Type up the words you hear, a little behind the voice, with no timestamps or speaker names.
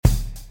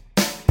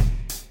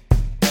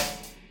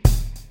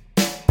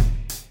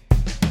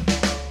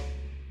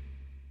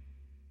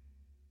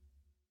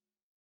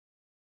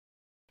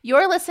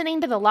You're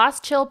listening to the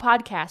Lost Chill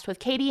podcast with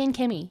Katie and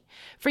Kimmy.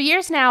 For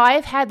years now, I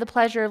have had the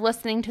pleasure of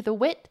listening to the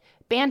wit,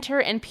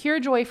 banter, and pure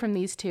joy from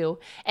these two,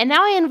 and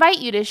now I invite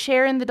you to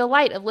share in the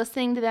delight of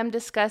listening to them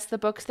discuss the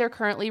books they're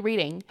currently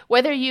reading.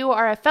 Whether you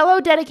are a fellow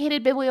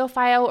dedicated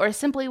bibliophile or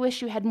simply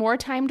wish you had more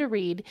time to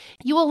read,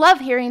 you will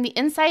love hearing the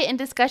insight and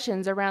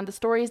discussions around the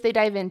stories they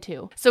dive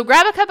into. So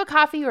grab a cup of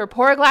coffee or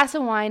pour a glass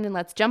of wine and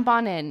let's jump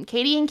on in.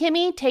 Katie and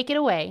Kimmy, take it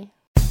away.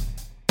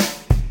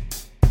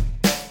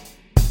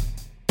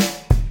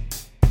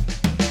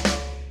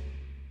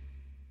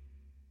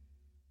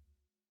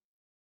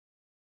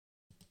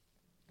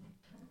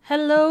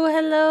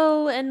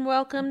 Hello, and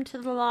welcome to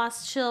the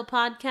Lost Chill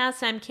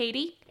podcast. I'm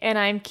Katie. And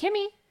I'm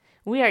Kimmy.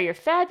 We are your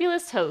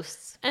fabulous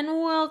hosts.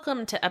 And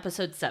welcome to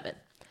episode 7.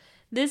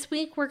 This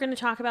week, we're going to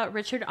talk about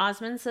Richard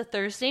Osman's The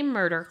Thursday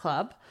Murder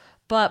Club.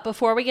 But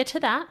before we get to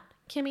that,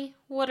 Kimmy,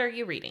 what are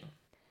you reading?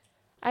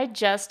 I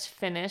just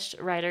finished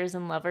Writers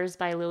and Lovers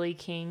by Lily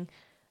King.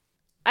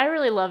 I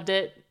really loved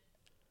it.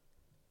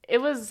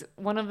 It was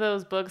one of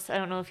those books, I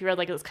don't know if you read,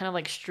 like it was kind of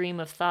like stream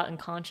of thought and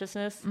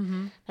consciousness.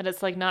 Mm-hmm. That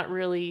it's like not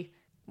really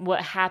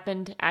what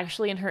happened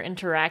actually in her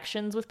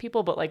interactions with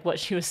people, but like what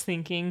she was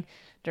thinking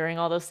during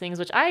all those things,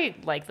 which I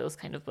like those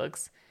kind of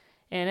books.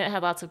 And it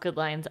had lots of good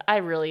lines. I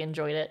really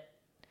enjoyed it.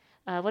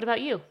 What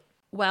about you?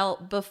 Well,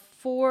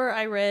 before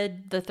I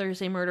read The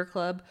Thursday Murder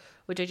Club,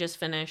 which I just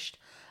finished,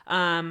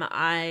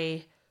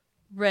 I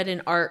read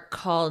an arc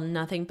called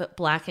Nothing But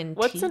Black and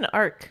What's Teeth. an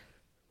arc?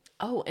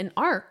 Oh, an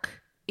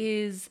arc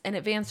is an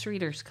advanced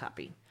reader's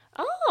copy.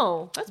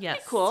 Oh, that's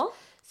pretty cool.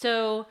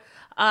 So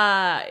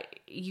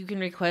you can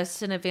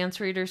request an advanced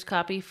reader's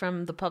copy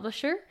from the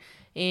publisher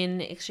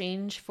in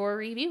exchange for a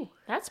review.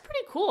 That's pretty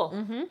cool.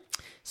 Mm-hmm.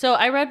 So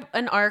I read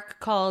an arc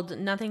called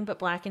Nothing But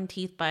Black and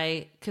Teeth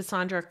by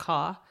Cassandra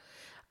Khaw.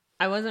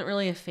 I wasn't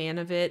really a fan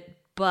of it,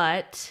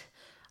 but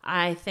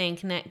I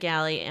thank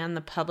NetGalley and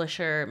the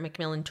publisher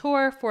Macmillan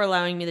Tor for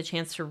allowing me the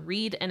chance to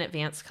read an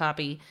advanced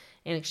copy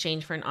in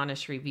exchange for an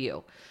honest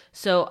review.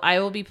 So I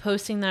will be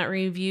posting that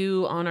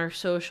review on our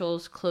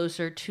socials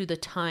closer to the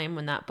time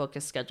when that book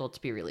is scheduled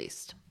to be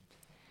released.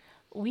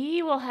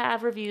 We will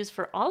have reviews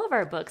for all of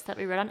our books that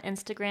we read on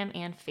Instagram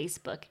and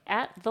Facebook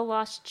at The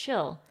Lost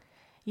Chill.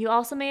 You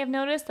also may have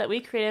noticed that we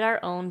created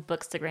our own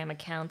Bookstagram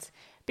accounts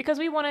because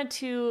we wanted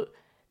to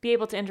be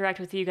able to interact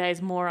with you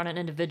guys more on an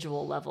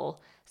individual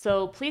level.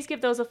 So please give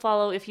those a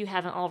follow if you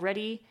haven't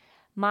already.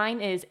 Mine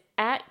is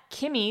at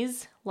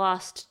Kimmy's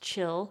Lost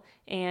Chill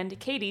and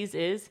Katie's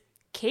is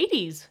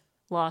Katie's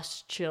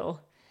Lost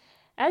Chill.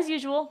 As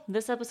usual,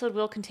 this episode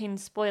will contain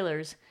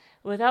spoilers.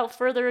 Without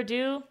further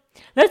ado,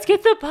 let's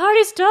get the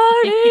party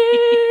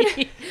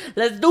started!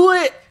 Let's do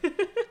it!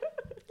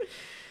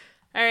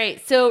 All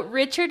right, so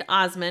Richard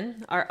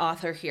Osman, our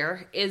author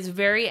here, is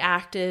very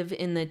active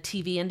in the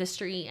TV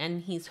industry,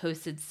 and he's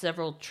hosted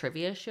several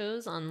trivia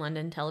shows on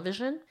London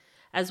television,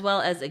 as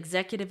well as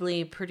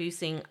executively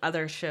producing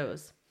other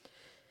shows.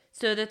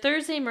 So The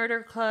Thursday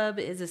Murder Club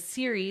is a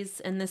series,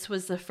 and this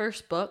was the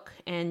first book,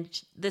 and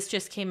this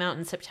just came out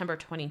in September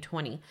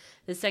 2020.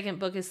 The second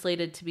book is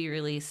slated to be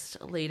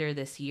released later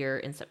this year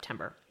in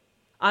September.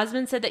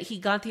 Osman said that he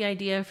got the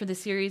idea for the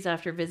series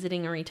after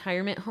visiting a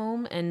retirement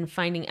home and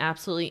finding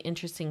absolutely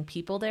interesting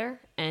people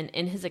there. And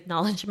in his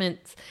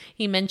acknowledgments,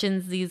 he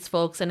mentions these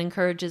folks and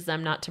encourages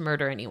them not to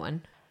murder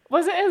anyone.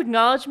 Was it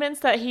acknowledgments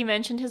that he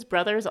mentioned his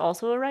brother is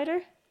also a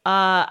writer?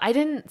 I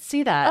didn't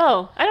see that.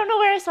 Oh, I don't know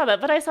where I saw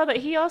that, but I saw that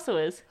he also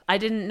is. I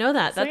didn't know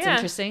that. So That's yeah,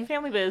 interesting.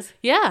 Family biz.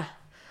 Yeah.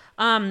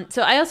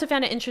 So I also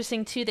found it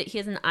interesting, too, that he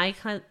has an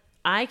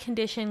eye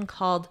condition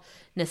called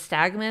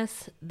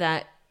nystagmus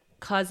that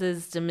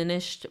causes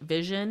diminished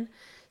vision.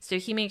 So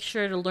he makes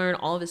sure to learn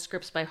all of his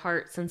scripts by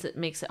heart since it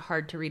makes it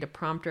hard to read a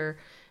prompter.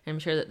 I'm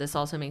sure that this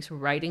also makes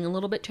writing a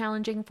little bit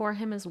challenging for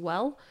him as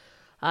well.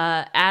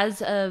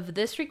 As of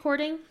this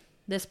recording,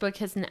 this book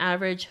has an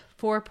average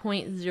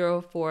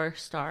 4.04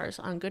 stars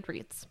on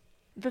Goodreads.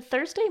 The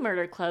Thursday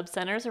Murder Club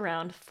centers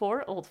around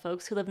 4 old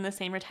folks who live in the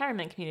same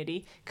retirement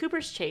community,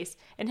 Cooper's Chase,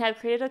 and have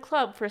created a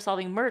club for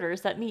solving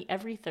murders that meet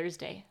every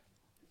Thursday.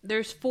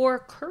 There's 4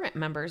 current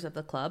members of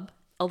the club.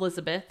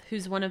 Elizabeth,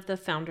 who's one of the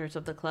founders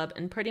of the club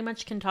and pretty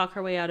much can talk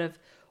her way out of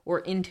or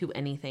into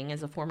anything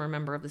as a former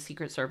member of the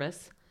Secret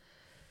Service.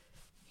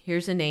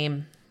 Here's a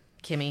name,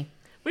 Kimmy.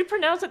 We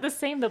pronounce it the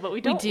same, though, but we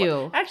don't. We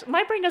do. Actually,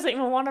 my brain doesn't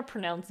even want to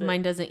pronounce it.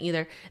 Mine doesn't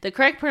either. The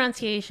correct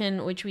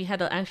pronunciation, which we had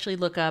to actually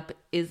look up,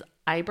 is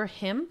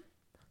Ibrahim.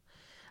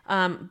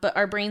 But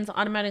our brains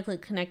automatically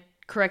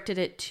corrected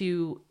it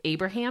to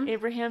Abraham.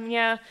 Abraham,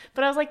 yeah.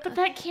 But I was like, but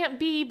that can't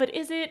be. But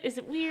is it? Is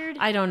it weird?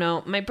 I don't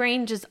know. My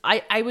brain just,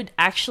 I would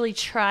actually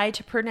try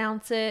to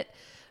pronounce it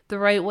the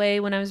right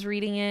way when I was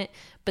reading it,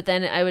 but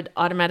then I would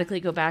automatically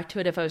go back to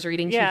it if I was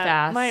reading too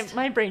fast.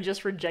 My brain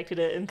just rejected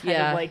it and kind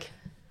of like,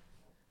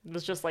 it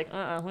was just like,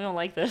 we don't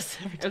like this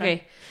every time.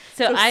 Okay.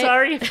 So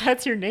sorry if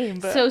that's your name.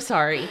 But so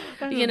sorry.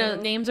 You know,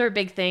 names are a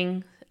big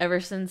thing ever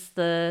since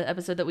the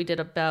episode that we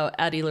did about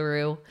Addie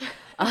LaRue.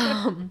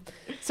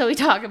 So we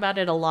talk about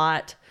it a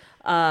lot.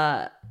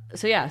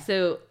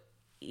 So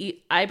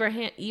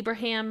Abraham,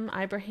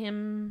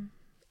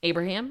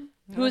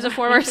 who is a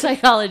former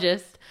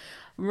psychologist.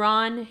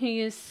 Ron, who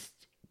used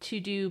to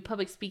do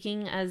public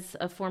speaking as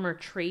a former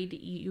trade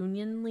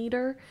union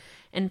leader.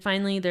 And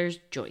finally, there's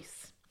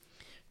Joyce.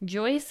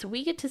 Joyce,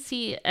 we get to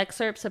see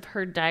excerpts of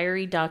her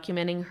diary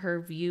documenting her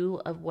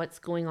view of what's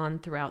going on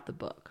throughout the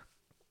book.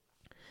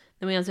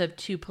 Then we also have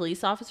 2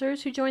 police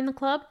officers who joined the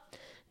club.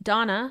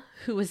 Donna,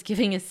 who was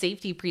giving a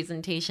safety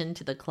presentation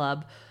to the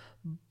club,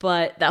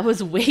 but that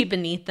was way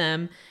beneath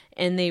them,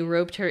 and they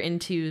roped her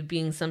into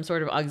being some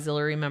sort of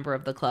auxiliary member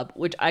of the club,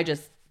 which I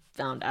just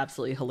found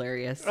absolutely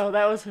hilarious. Oh,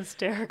 that was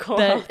hysterical.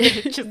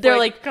 They're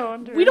like,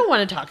 we don't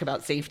want to talk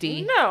about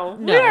safety. No,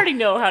 we already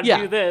know how to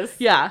do this.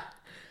 Yeah.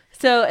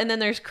 So, and then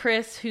there's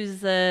Chris,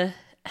 who's the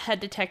head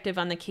detective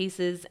on the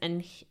cases,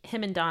 and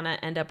him and Donna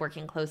end up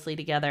working closely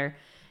together,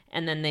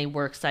 and then they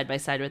work side by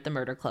side with the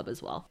murder club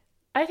as well.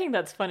 I think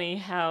that's funny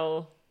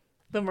how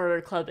the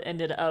murder club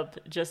ended up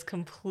just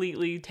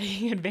completely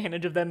taking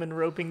advantage of them and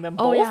roping them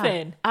both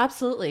in.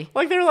 Absolutely.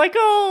 Like, they're like,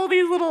 oh,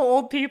 these little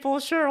old people,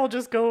 sure, I'll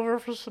just go over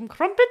for some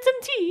crumpets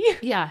and tea.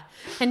 Yeah.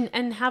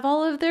 And have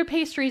all of their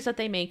pastries that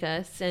they make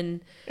us.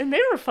 And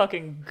they were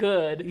fucking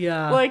good.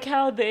 Yeah. Like,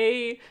 how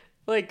they,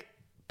 like,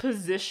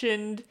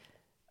 positioned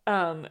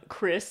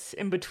Chris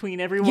in between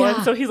everyone.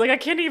 Yeah. So he's like, I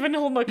can't even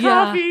hold my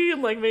coffee.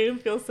 And, like, made him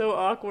feel so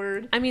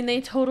awkward. I mean,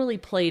 they totally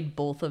played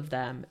both of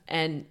them.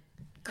 And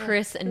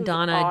Chris and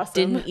Donna awesome.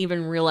 didn't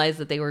even realize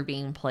that they were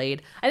being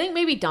played. I think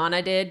maybe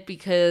Donna did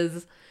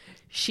because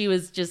she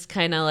was just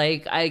kind of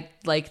like, I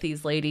like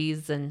these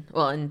ladies and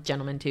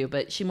gentlemen too,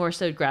 but she more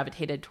so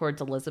gravitated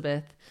towards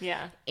Elizabeth.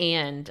 Yeah.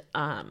 And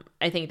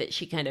I think that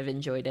she kind of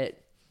enjoyed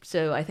it.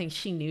 So I think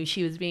she knew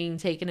she was being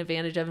taken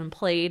advantage of and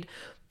played,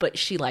 but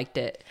she liked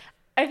it.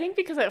 I think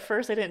because at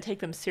first I didn't take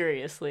them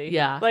seriously.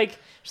 Yeah. Like,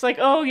 she's like,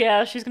 oh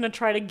yeah, she's going to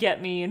try to get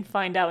me and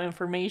find out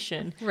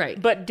information. Right.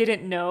 But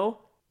didn't know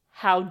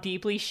how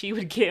deeply she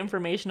would get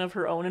information of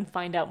her own and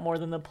find out more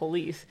than the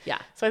police. Yeah.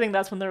 So I think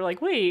that's when they're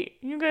like, wait,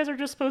 you guys are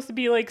just supposed to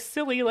be like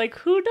silly, like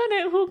who done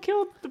it? Who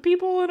killed the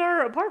people in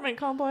our apartment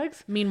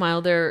complex?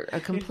 Meanwhile, they're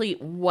a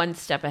complete one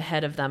step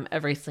ahead of them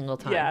every single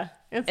time. Yeah.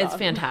 It's awesome.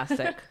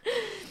 Fantastic.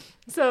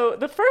 So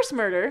the first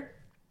murder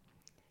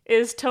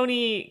is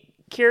Tony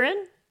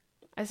Curran.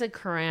 I said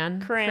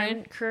Curran,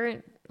 I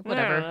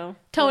whatever. don't know.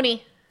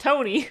 Tony.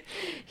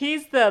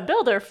 He's the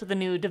builder for the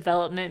new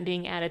development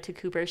being added to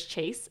Cooper's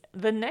Chase.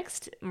 The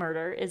next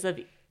murder is of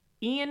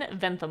Ian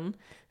Ventham,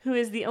 who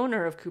is the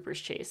owner of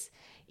Cooper's Chase.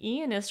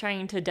 Ian is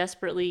trying to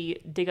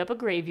desperately dig up a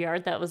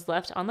graveyard that was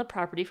left on the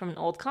property from an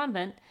old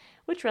convent,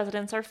 which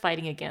residents are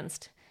fighting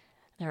against.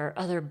 There are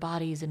other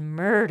bodies and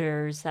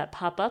murders that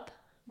pop up,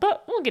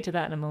 but we'll get to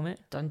that in a moment.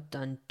 Dun,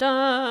 dun,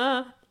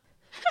 dun.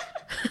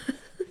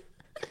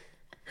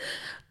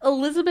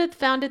 Elizabeth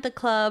founded the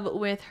club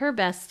with her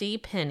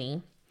bestie,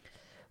 Penny,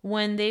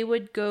 when they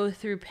would go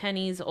through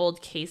Penny's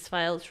old case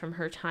files from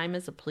her time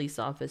as a police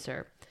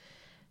officer.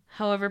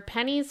 However,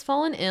 Penny's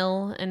fallen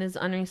ill and is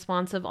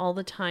unresponsive all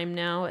the time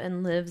now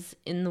and lives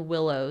in the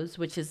Willows,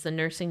 which is the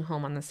nursing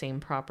home on the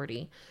same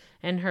property.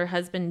 And her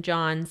husband,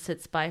 John,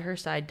 sits by her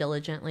side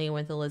diligently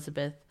with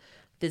Elizabeth,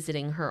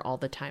 visiting her all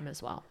the time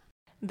as well.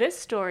 This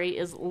story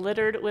is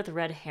littered with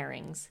red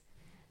herrings.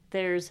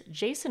 There's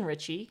Jason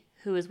Ritchie,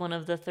 who is one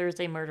of the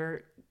Thursday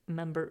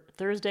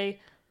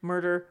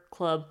Murder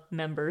Club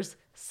members'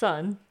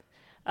 son,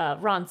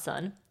 Ron's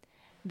son.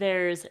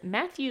 There's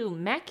Matthew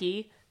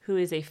Mackey, who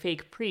is a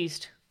fake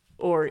priest,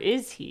 or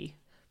is he?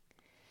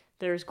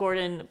 There's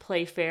Gordon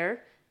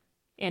Playfair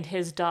and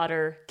his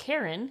daughter,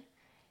 Karen.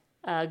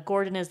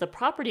 Gordon is the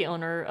property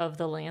owner of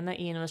the land that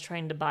Ian was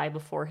trying to buy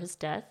before his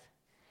death.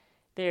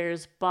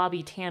 There's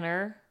Bobby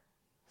Tanner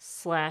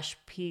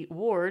 / Pete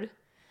Ward,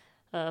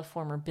 a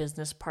former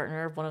business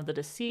partner of one of the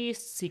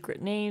deceased,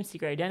 secret name,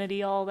 secret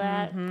identity, all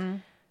that. Mm-hmm.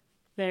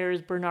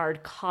 There's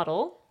Bernard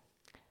Cottle,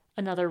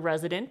 another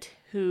resident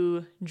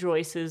who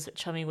Joyce is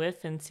chummy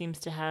with and seems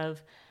to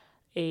have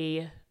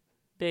a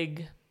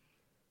big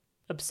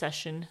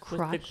obsession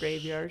with the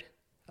graveyard.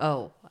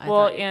 Oh,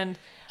 and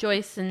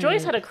Joyce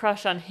had a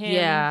crush on him.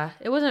 Yeah,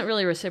 it wasn't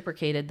really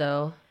reciprocated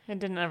though. It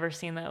didn't ever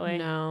seem that way.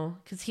 No,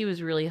 because he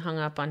was really hung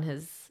up on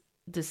his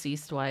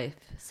deceased wife.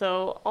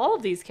 So all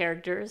of these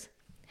characters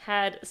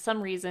had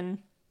some reason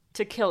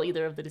to kill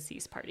either of the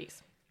deceased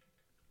parties.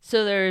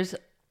 So there's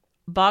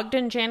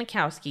Bogdan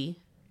Janikowski,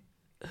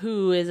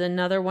 who is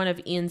another one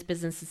of Ian's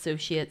business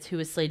associates who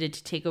was slated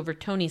to take over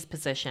Tony's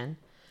position.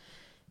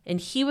 And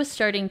he was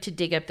starting to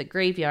dig up the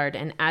graveyard,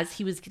 and as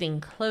he was getting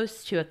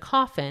close to a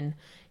coffin,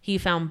 he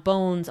found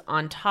bones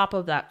on top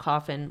of that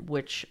coffin,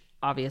 which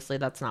obviously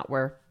that's not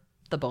where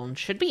the bones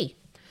should be.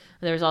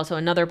 There's also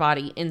another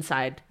body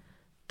inside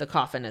the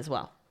coffin as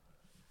well.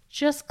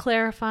 Just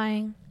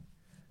clarifying.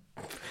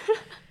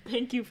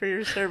 Thank you for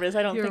your service.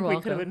 I don't think welcome.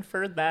 We could have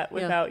inferred that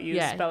without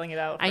you spelling it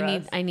out for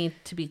us. I need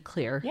to be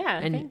clear. Yeah,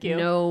 and thank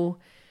you.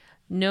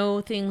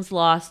 No things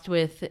lost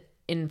with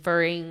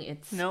inferring.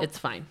 It's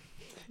fine.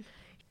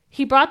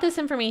 He brought this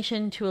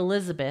information to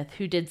Elizabeth,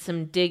 who did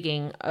some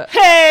digging.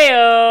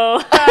 Hey-o!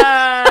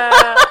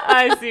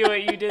 I see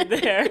what you did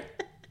there.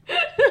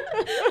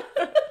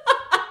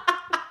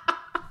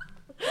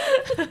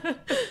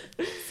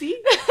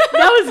 See?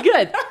 That was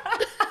good.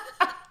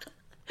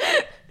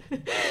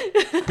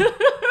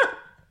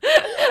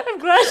 I'm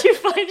glad you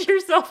find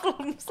yourself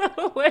so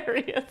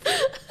hilarious.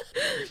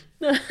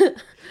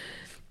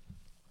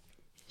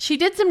 She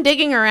did some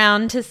digging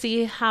around to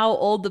see how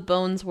old the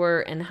bones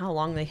were and how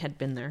long they had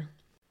been there.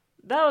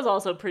 That was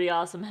also pretty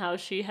awesome how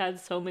she had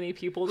so many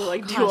people to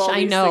do Gosh, all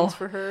I these know. things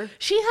for her.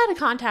 She had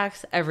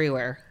contacts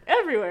everywhere.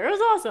 Everywhere. It was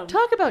awesome.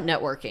 Talk about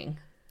networking.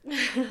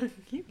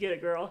 You get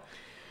it, girl.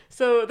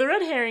 So the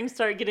red herrings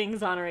start getting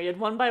exonerated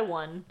one by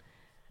one.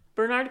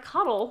 Bernard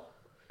Cottle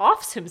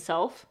offs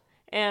himself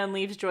and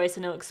leaves Joyce a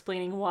note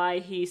explaining why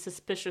he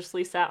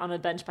suspiciously sat on a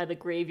bench by the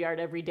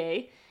graveyard every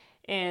day.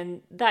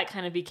 And that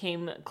kind of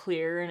became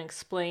clear and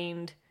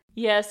explained,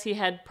 yes, he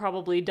had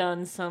probably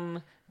done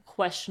some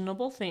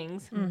questionable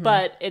things,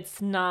 but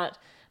it's not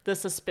the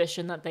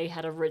suspicion that they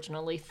had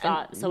originally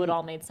thought, so it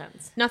all made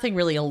sense. Nothing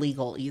really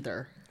illegal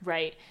either.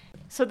 Right.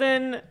 So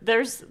then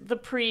there's the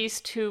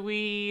priest who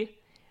we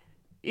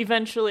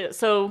eventually...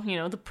 So,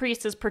 the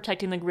priest is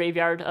protecting the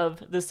graveyard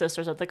of the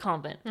sisters at the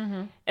convent.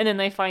 And then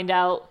they find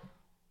out,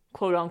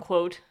 quote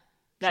unquote,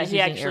 that She's he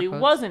using actually air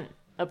quotes. wasn't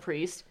a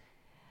priest.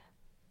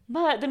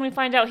 But then we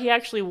find out he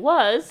actually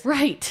was.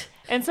 Right.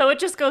 And so it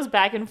just goes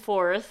back and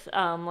forth.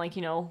 Why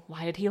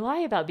did he lie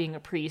about being a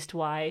priest?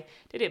 Why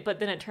did it? But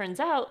then it turns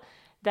out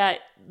that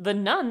the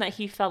nun that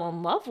he fell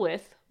in love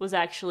with was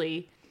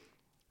actually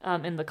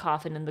in the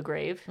coffin in the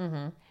grave.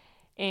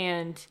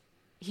 And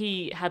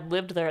he had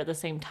lived there at the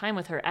same time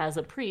with her as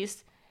a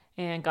priest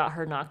and got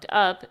her knocked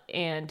up.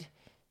 And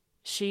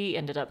she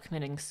ended up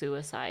committing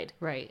suicide.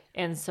 Right.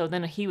 And so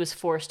then he was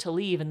forced to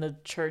leave, and the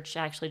church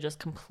actually just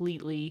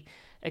completely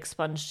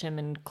expunged him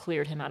and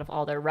cleared him out of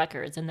all their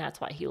records, and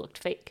that's why he looked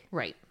fake.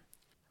 Right.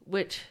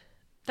 Which,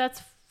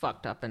 that's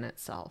fucked up in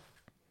itself.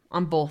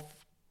 On both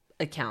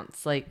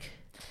accounts.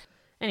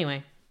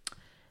 Anyway.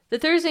 The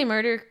Thursday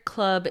Murder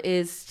Club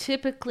is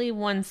typically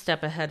one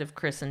step ahead of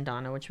Chris and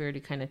Donna, which we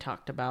already kind of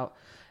talked about.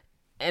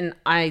 And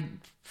I,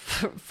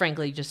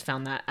 frankly, just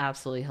found that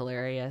absolutely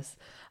hilarious.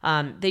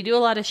 They do a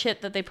lot of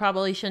shit that they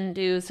probably shouldn't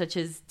do, such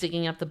as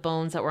digging up the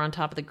bones that were on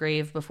top of the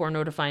grave before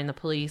notifying the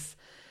police.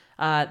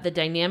 The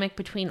dynamic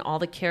between all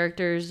the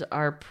characters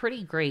are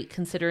pretty great,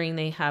 considering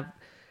they have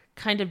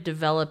kind of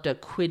developed a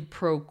quid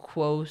pro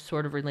quo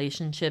sort of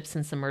relationship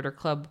since the Murder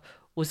Club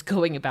was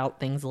going about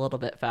things a little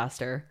bit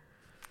faster.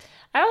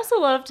 I also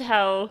loved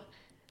how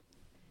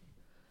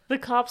the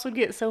cops would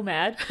get so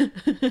mad,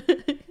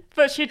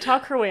 but she'd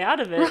talk her way out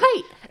of it.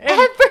 Right. And,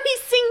 Every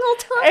single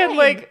time.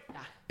 and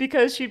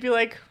because she'd be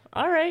like,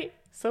 all right,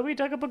 so we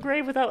dug up a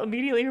grave without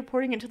immediately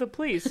reporting it to the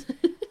police.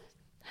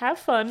 Have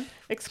fun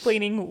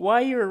explaining why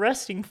you're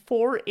arresting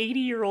 4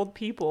 80-year-old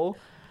people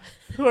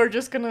who are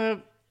just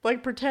gonna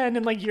pretend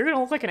and you're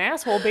gonna look like an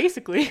asshole,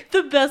 basically.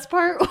 The best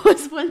part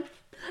was when,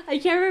 I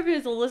can't remember if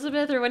it was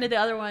Elizabeth or one of the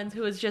other ones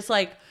who was just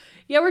like,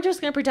 yeah, we're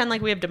just gonna pretend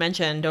like we have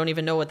dementia and don't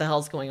even know what the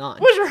hell's going on.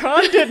 Which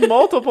Ron did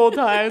multiple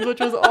times, which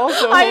was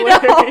also I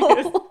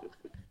hilarious. know.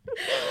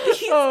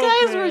 These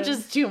guys were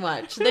just too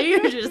much. They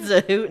were just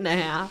a hoot and a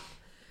half.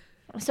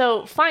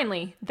 So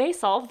finally, they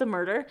solve the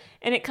murder,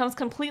 and it comes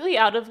completely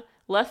out of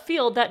left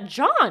field that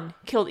John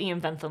killed Ian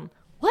Bentham.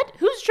 What?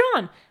 Who's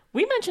John?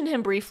 We mentioned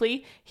him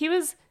briefly. He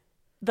was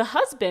the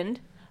husband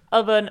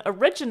of an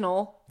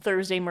original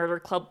Thursday Murder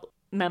Club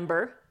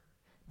member,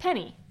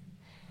 Penny.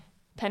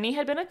 Penny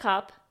had been a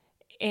cop,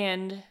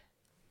 and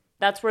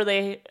that's where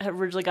they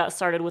originally got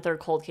started with their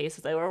cold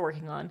cases they were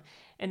working on.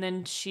 And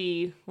then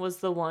she was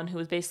the one who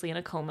was basically in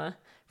a coma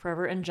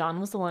forever, and John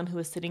was the one who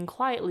was sitting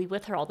quietly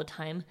with her all the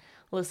time,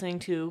 listening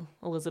to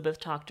Elizabeth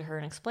talk to her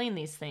and explain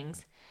these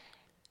things.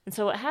 And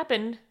so what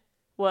happened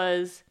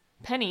was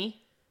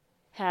Penny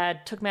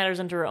took matters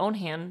into her own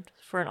hand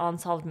for an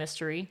unsolved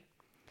mystery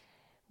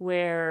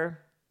where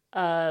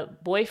a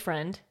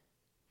boyfriend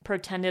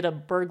pretended a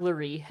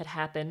burglary had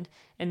happened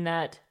and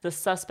that the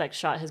suspect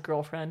shot his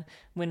girlfriend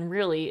when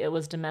really it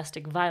was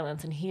domestic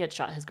violence and he had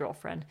shot his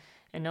girlfriend.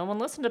 And no one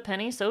listened to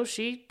Penny, so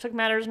she took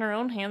matters in her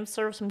own hands,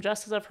 served some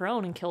justice of her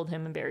own, and killed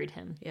him and buried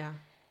him. Yeah.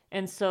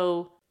 And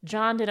so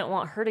John didn't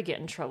want her to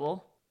get in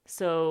trouble,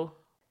 so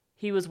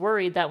he was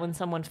worried that when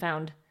someone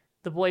found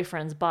the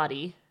boyfriend's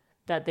body,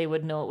 that they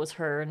would know it was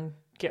her and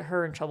get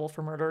her in trouble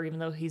for murder. Even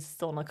though he's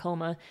still in a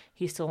coma,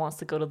 he still wants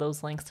to go to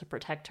those lengths to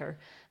protect her.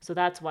 So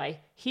that's why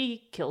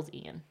he kills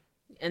Ian.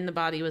 And the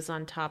body was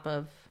on top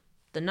of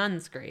the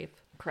nun's grave.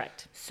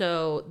 Correct.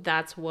 So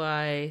that's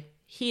why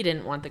he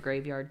didn't want the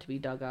graveyard to be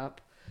dug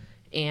up.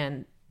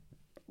 And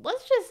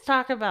let's just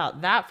talk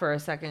about that for a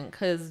second,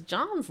 because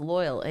John's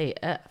loyal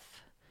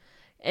AF.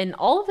 And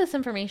all of this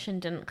information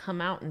didn't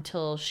come out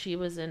until she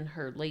was in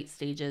her late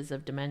stages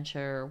of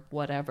dementia or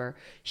whatever.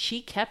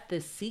 She kept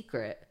this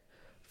secret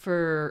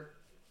for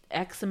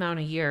X amount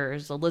of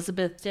years.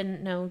 Elizabeth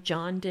didn't know.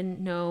 John didn't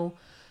know.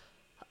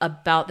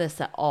 about this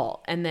at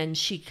all. And then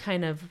she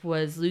kind of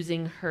was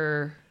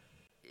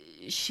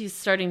she's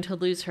starting to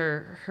lose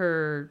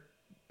her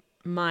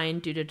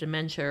mind due to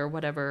dementia or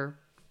whatever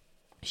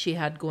she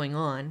had going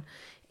on.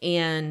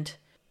 And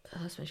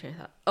lost my train of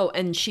thought. Oh,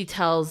 and she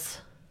tells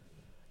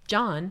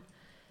John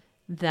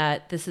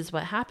that this is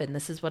what happened.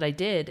 This is what I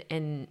did.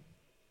 And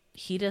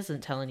he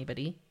doesn't tell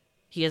anybody.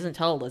 He doesn't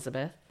tell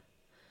Elizabeth.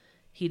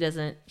 He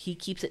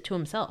keeps it to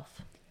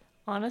himself.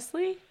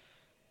 Honestly,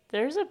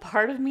 there's a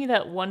part of me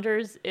that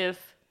wonders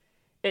if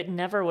it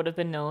never would have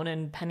been known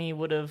and Penny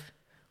would have,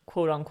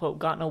 quote unquote,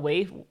 gotten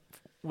away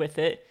with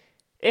it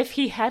if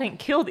he hadn't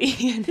killed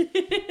Ian.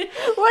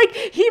 Like,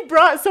 he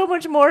brought so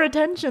much more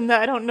attention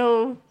that I don't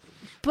know.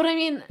 But I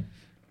mean,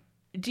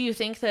 do you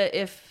think that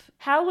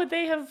how would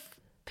they have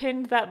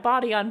pinned that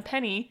body on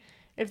Penny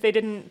if they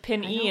didn't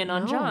pin Ian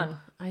on John?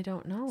 I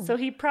don't know. So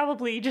he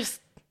probably just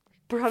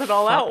brought it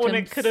all out when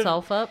it could have.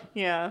 Himself up.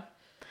 Yeah.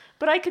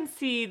 But I can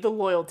see the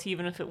loyalty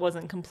even if it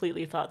wasn't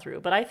completely thought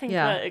through. But I think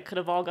that it could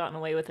have all gotten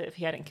away with it if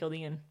he hadn't killed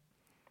Ian.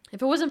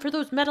 If it wasn't for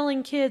those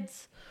meddling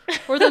kids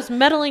or those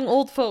meddling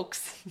old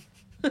folks.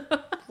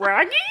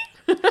 Raggy?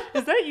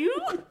 Is that you?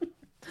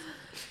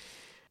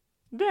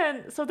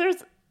 Then, so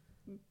there's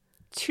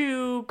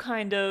two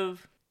kind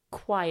of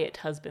quiet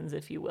husbands,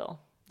 if you will.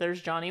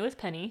 There's Johnny with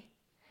Penny,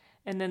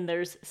 and then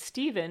there's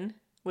Stephen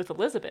with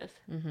Elizabeth.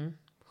 Mm-hmm.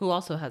 Who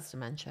also has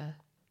dementia.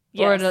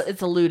 Yes. Or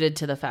it's alluded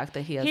to the fact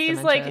that he's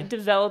dementia. Like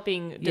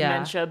developing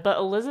dementia, but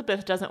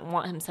Elizabeth doesn't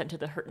want him sent to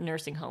the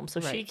nursing home, so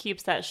she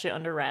keeps that shit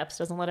under wraps,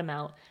 doesn't let him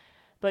out.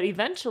 But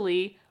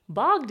eventually,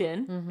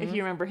 Bogdan, if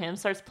you remember him,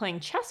 starts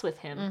playing chess with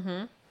him.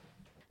 Mm-hmm.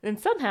 Then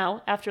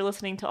somehow, after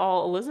listening to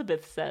all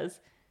Elizabeth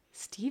says,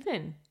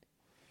 Stephen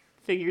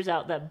figures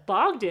out that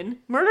Bogdan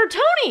murdered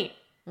Tony!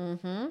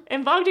 Mm-hmm.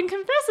 And Bogdan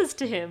confesses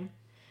to him.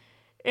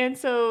 And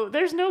so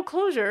there's no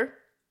closure.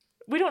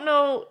 We don't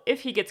know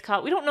if he gets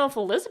caught. We don't know if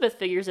Elizabeth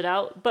figures it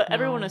out, but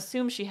everyone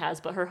assumes she has.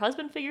 But her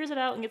husband figures it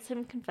out and gets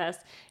him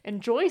confessed.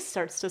 And Joyce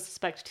starts to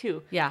suspect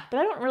too. Yeah. But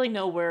I don't really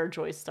know where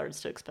Joyce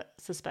starts to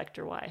suspect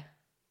or why.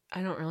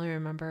 I don't really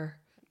remember.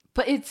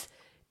 But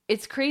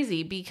it's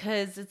crazy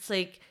because it's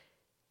like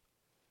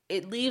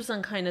it leaves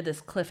on kind of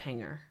this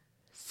cliffhanger.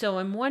 So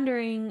I'm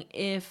wondering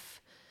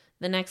if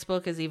the next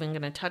book is even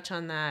going to touch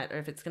on that, or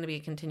if it's going to be a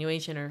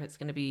continuation, or if it's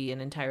going to be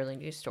an entirely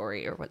new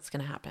story, or what's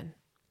going to happen.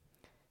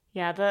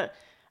 Yeah, the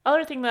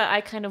other thing that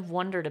I kind of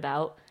wondered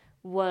about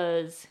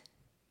was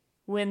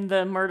when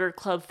the murder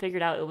club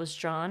figured out it was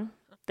John,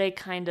 they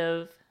kind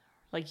of,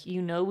 like,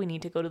 we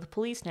need to go to the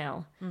police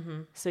now.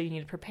 Mm-hmm. So you need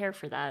to prepare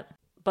for that.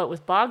 But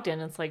with Bogdan,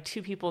 it's like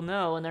two people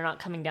know and they're not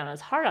coming down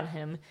as hard on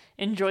him.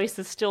 And Joyce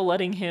is still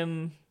letting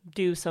him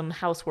do some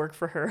housework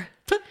for her.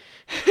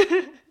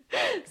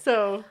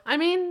 So, I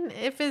mean,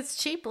 if it's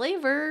cheap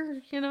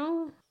labor,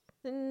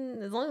 then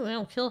as long as they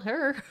don't kill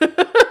her.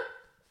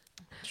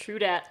 True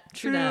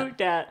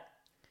dat.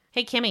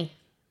 Hey, Kimmy,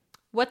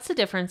 what's the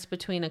difference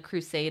between a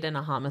crusade and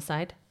a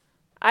homicide?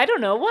 I don't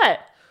know.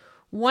 What?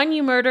 One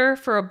you murder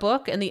for a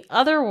book, and the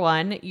other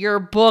one you're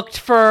booked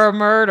for a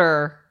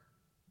murder.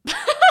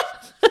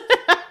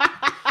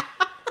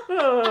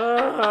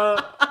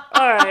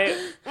 All right.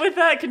 With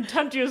that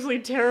contemptuously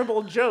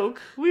terrible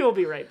joke, we will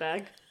be right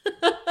back.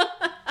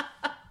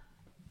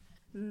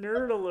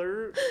 Nerd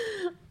alert.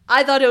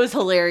 I thought it was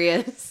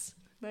hilarious.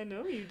 I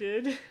know you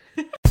did.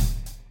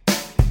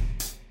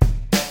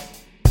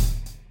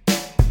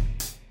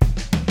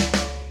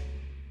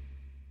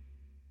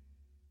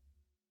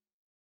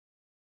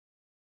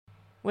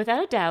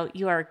 Without a doubt,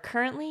 you are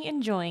currently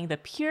enjoying the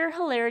pure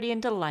hilarity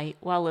and delight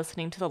while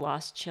listening to the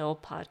Lost Chill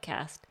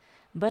podcast.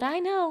 But I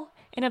know,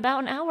 in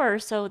about an hour or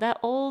so, that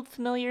old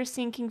familiar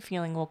sinking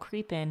feeling will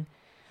creep in.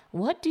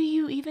 What do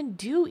you even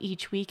do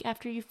each week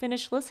after you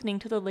finish listening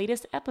to the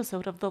latest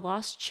episode of The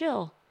Lost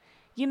Chill?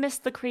 You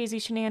missed the crazy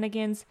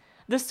shenanigans,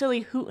 the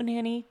silly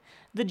hootenanny,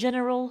 the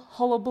general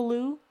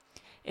hullabaloo?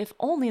 If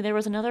only there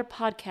was another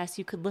podcast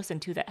you could listen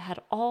to that had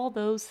all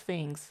those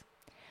things.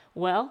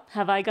 Well,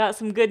 have I got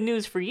some good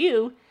news for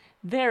you?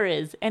 There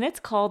is, and it's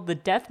called the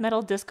Death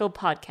Metal Disco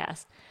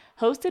Podcast,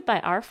 hosted by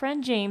our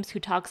friend James, who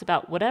talks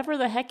about whatever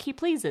the heck he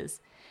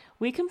pleases.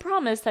 We can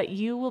promise that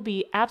you will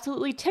be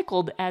absolutely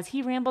tickled as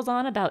he rambles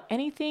on about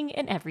anything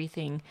and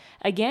everything.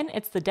 Again,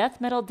 it's the Death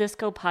Metal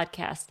Disco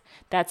Podcast.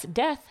 That's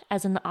death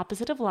as in the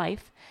opposite of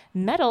life,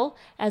 metal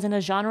as in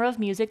a genre of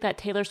music that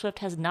Taylor Swift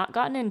has not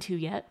gotten into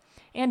yet,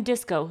 and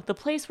disco, the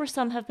place where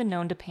some have been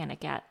known to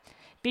panic at.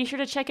 Be sure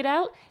to check it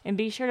out, and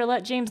be sure to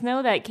let James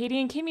know that Katie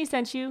and Kimmy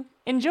sent you.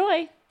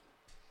 Enjoy!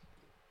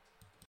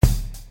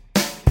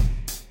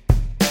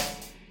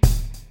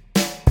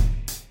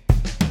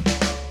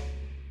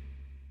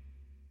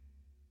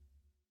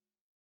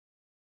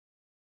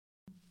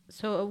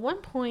 So at one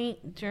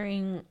point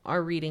during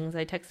our readings,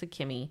 I texted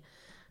Kimmy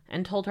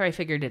and told her I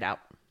figured it out.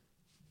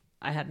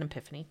 I had an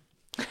epiphany.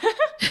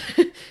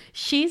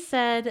 She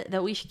said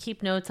that we should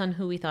keep notes on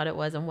who we thought it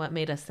was and what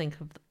made us think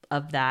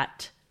of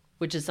that,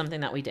 which is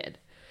something that we did.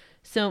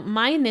 So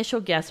my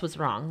initial guess was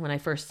wrong when I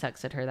first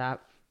texted her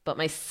that, but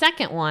my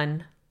second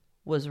one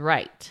was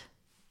right.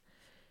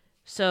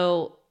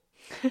 So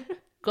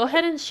go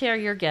ahead and share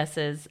your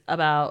guesses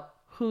about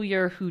who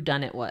your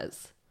whodunit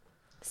was.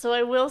 So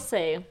I will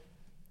say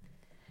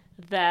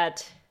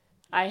that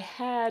I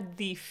had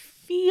the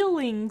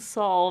feeling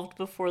solved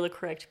before the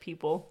correct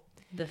people.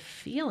 The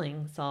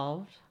feeling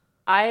solved.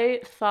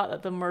 I thought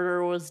that the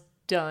murder was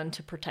done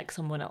to protect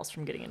someone else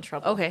from getting in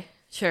trouble. Okay,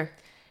 sure.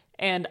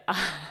 And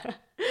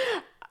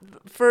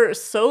for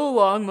so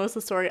long, most of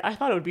the story, I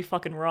thought it would be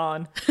fucking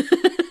Ron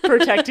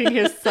protecting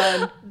his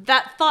son.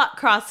 That thought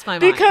crossed my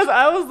mind. Because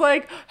I was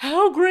like,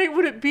 how great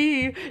would it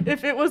be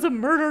if it was a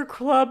murder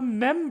club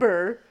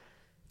member?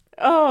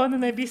 Oh, and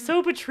then they'd be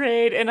so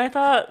betrayed. And I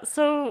thought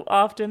so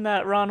often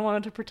that Ron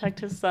wanted to protect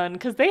his son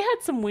because they had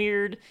some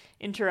weird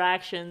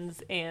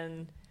interactions.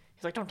 And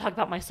he's like, don't talk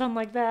about my son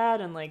like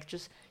that. And like,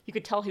 just, you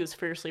could tell he was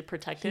fiercely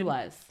protected. He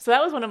was. So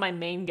that was one of my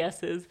main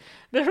guesses.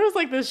 There was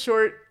like this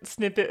short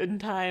snippet in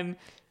time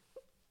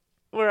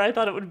where I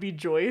thought it would be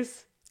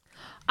Joyce.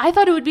 I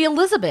thought it would be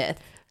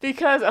Elizabeth.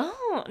 Because,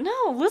 oh,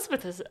 no,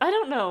 Elizabeth is, I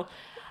don't know.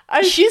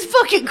 She's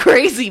fucking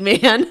crazy,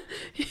 man.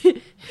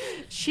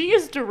 She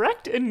is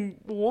direct and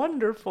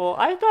wonderful.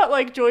 I thought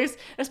like Joyce,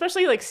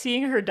 especially like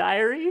seeing her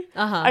diary,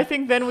 I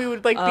think then we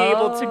would like be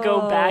able to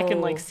go back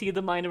and like see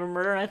the mind of a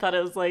murder. And I thought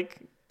it was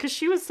like, because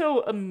she was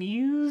so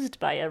amused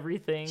by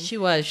everything. She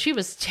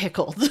was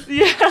tickled.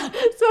 Yeah,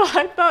 so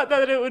I thought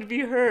that it would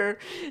be her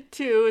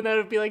too, and that it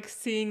would be like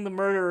seeing the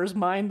murderer's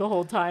mind the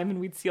whole time, and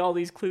we'd see all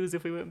these clues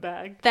if we went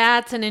back.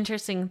 That's an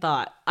interesting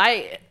thought.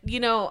 I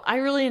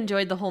really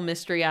enjoyed the whole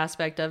mystery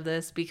aspect of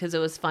this because it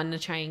was fun to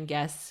try and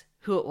guess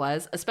who it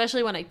was,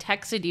 especially when I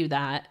texted you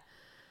that.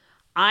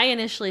 I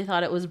initially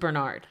thought it was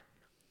Bernard.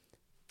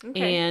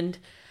 Okay. And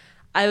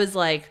I was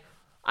like,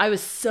 I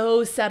was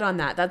so set on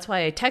that. That's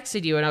why I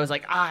texted you and I was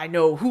like, I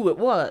know who it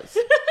was.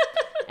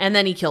 And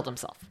then he killed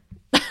himself.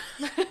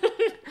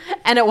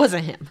 And it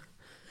wasn't him.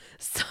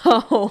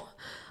 So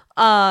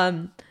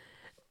then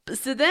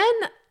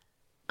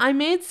I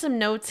made some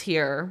notes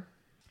here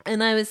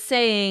and I was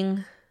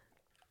saying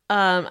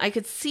I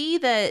could see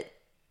that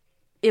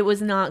it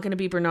was not going to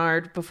be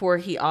Bernard before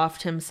he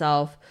offed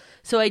himself.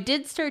 So I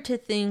did start to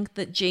think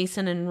that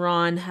Jason and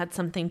Ron had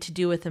something to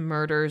do with the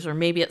murders, or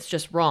maybe it's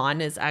just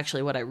Ron is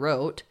actually what I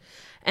wrote.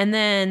 And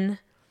then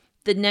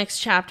the next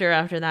chapter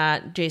after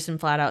that, Jason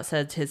flat out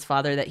said to his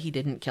father that he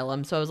didn't kill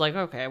him. So I was like,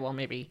 okay, well,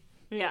 maybe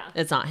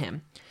it's not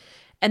him.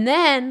 And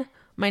then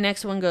my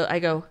next one I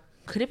go,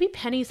 could it be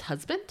Penny's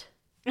husband?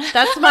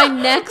 That's my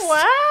next.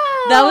 Wow.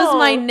 That was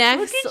my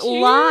next Look at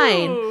you.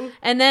 line.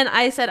 And then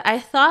I said, I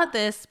thought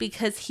this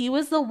because he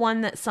was the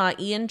one that saw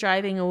Ian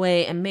driving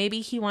away, and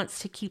maybe he wants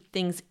to keep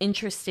things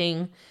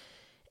interesting,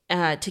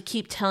 to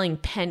keep telling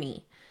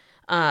Penny,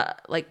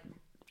 like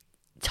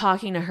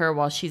talking to her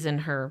while she's in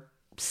her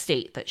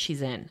state that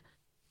she's in.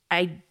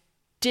 I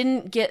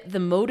didn't get the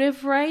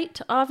motive right,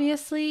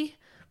 obviously,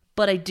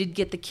 but I did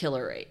get the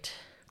killer right.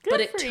 Good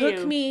but it for took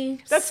you.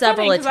 me That's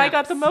several funny, attempts. I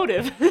got the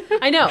motive.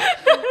 I know.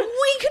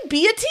 We could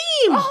be a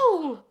team.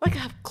 Oh, like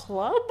a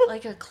club?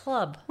 Like a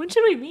club. When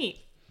should we meet?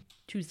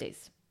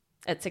 Tuesdays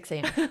at 6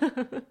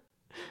 a.m.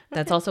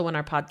 That's also when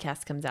our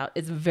podcast comes out.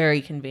 It's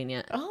very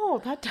convenient.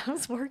 Oh, that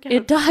does work out.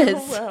 It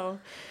does. So well.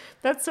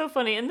 That's so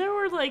funny. And there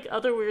were like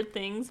other weird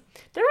things.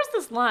 There was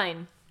this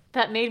line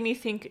that made me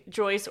think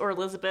Joyce or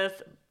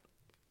Elizabeth,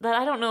 that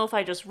I don't know if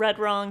I just read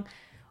wrong,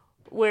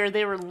 where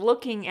they were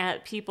looking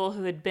at people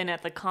who had been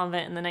at the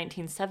convent in the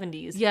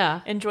 1970s.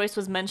 Yeah. And Joyce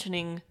was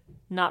mentioning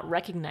not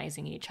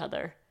recognizing each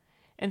other.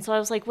 And so I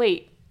was like,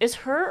 wait, is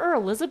her or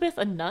Elizabeth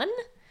a nun?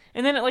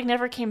 And then it like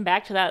never came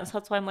back to that. And so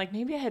that's why I'm like,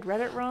 maybe I had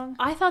read it wrong.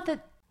 I thought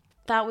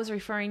that was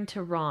referring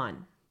to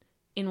Ron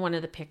in one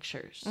of the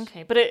pictures.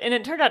 Okay. But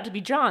it turned out to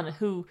be John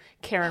who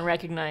Karen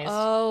recognized.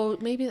 Oh,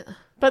 maybe.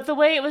 But the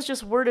way it was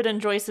just worded in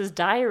Joyce's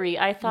diary,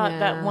 I thought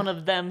that Yeah. one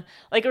of them,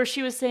 like, or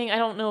she was saying, I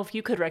don't know if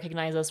you could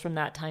recognize us from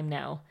that time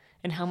now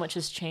and how much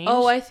has changed.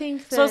 Oh, I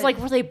think that. So I was like,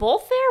 were they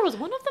both there? Was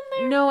one of them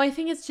there? No, I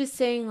think it's just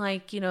saying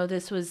like,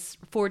 this was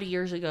 40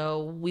 years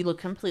ago. We look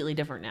completely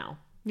different now.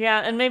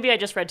 Yeah, and maybe I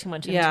just read too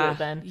much into it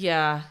then.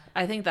 Yeah.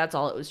 I think that's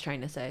all it was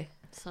trying to say.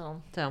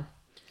 So,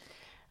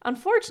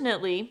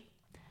 unfortunately,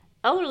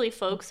 elderly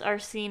folks are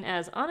seen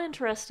as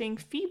uninteresting,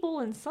 feeble,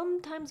 and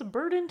sometimes a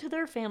burden to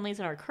their families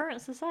in our current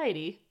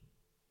society.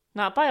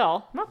 Not by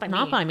all. Not by me.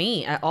 Not by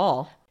me at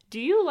all. Do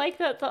you like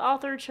that the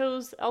author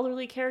chose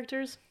elderly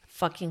characters?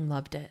 Fucking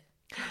loved it.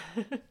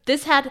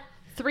 This had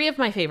 3 of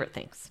my favorite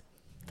things.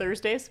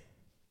 Thursdays?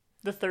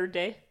 The third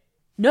day?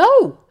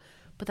 No,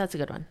 but that's a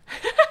good one.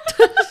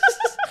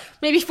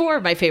 Maybe 4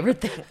 of my favorite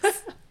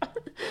things.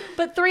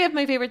 But 3 of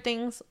my favorite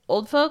things: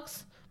 old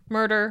folks,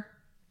 murder,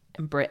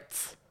 and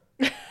Brits.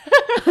 Those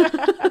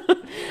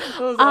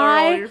are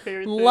all your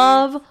favorite things.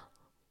 Love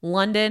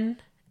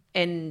London,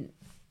 and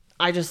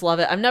I just love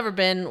it. I've never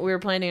been. We were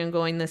planning on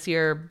going this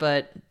year,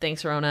 but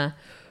thanks, Rona.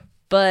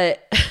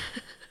 But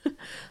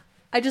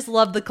I just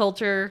love the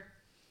culture.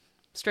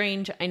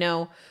 Strange, I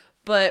know,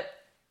 but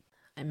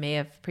I may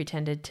have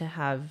pretended to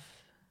have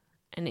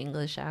an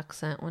English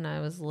accent when I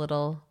was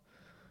little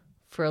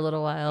for a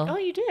little while. Oh,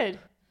 you did?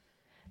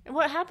 And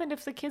what happened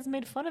if the kids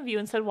made fun of you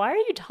and said, "Why are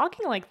you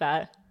talking like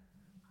that?"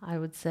 I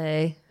would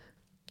say,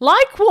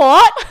 like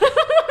what?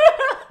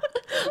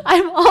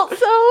 I'm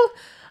also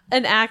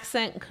an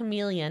accent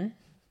chameleon,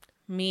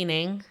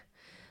 meaning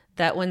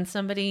that when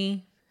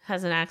somebody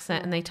has an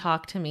accent and they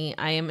talk to me,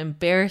 I am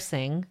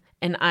embarrassing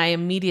and I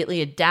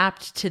immediately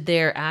adapt to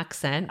their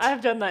accent.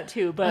 I've done that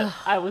too, but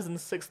I was in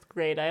 6th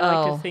grade. I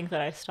like to think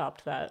that I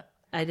stopped that.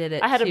 I did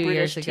it I had a 2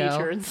 British years ago.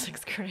 teacher in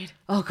 6th grade.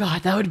 Oh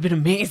God, that would have been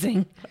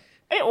amazing.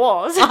 It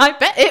was. I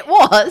bet it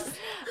was.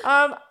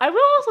 I will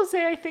also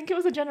say I think it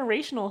was a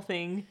generational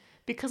thing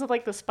because of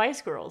like the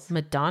Spice Girls.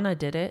 Madonna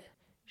did it.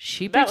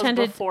 She That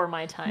pretended. was before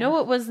my time. No,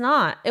 it was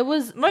not. It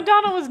was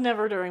Madonna was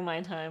never during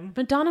my time.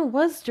 Madonna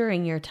was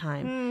during your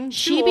time.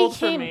 Too old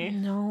for me.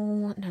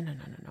 No.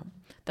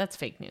 That's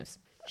fake news.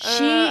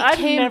 She I've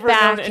came never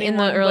back known in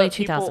anyone the early but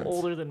people 2000s.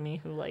 older than me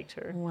who liked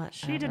her.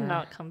 She did Whatever.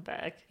 not come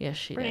back. Yes,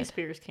 she Britney did.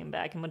 Spears came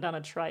back, and Madonna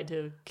tried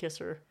to kiss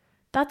her.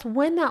 That's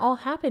when that all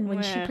happened.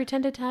 When she Meh.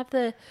 pretended to have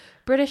the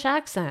British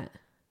accent,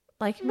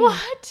 like me.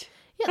 What?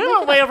 Yeah, That look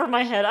went it way up. over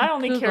my head. I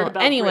only Google. cared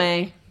about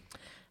Anyway.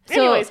 Britney.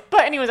 So,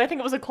 Anyways, I think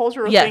it was a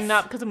cultural Yes. thing,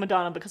 not because of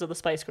Madonna, because of the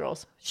Spice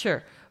Girls.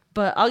 sure,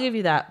 but I'll give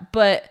you that.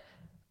 But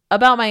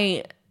about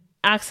my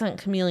accent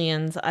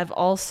chameleons, I've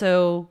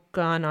also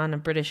gone on a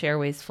British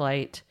Airways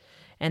flight,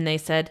 and they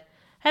said,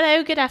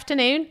 "Hello, good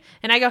afternoon,"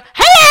 and I go,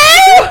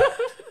 "Hello."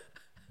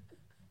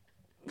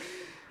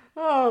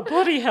 Oh,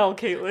 bloody hell,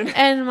 Caitlin.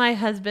 And my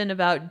husband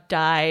about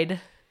died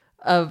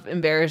of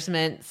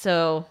embarrassment.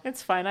 So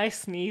It's fine. I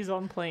sneeze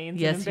on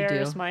planes Yes, and you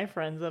embarrass do. my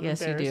friends of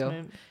Yes, you do.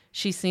 embarrassment.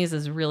 she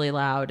sneezes really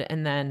loud.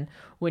 And then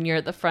when you're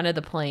at the front of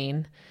the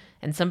plane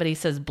and somebody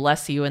says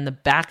bless you in the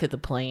back of the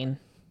plane,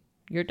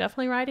 you're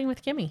definitely riding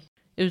with Kimmy.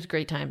 It was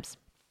great times.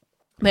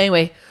 But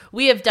anyway,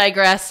 we have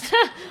digressed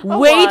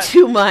way lot.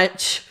 too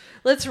much.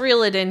 Let's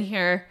reel it in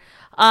here.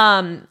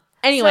 Anyway,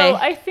 So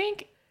I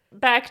think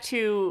back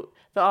to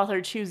the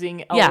author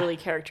choosing elderly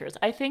characters.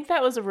 I think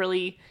that was a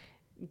really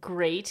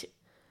great,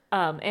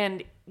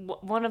 and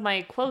one of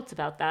my quotes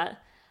about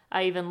that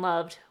I even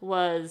loved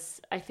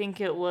was, I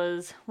think it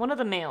was one of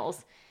the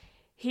males.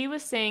 He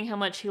was saying how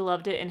much he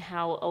loved it and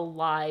how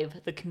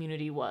alive the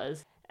community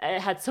was.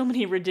 It had so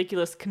many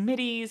ridiculous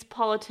committees,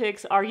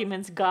 politics,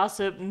 arguments,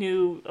 gossip,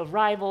 new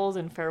arrivals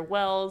and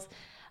farewells.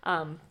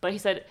 But he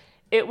said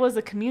it was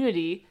a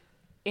community,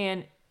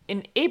 and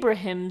in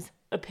Abraham's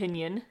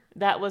opinion,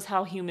 that was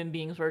how human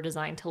beings were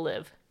designed to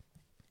live.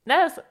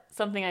 That is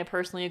something I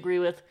personally agree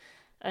with.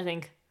 I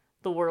think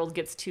the world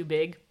gets too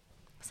big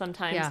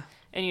sometimes. Yeah.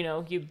 And,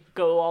 you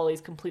go all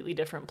these completely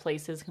different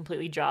places,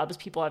 completely jobs.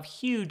 People have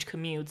huge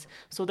commutes.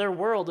 So their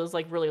world is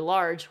like really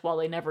large while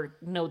they never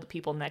know the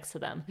people next to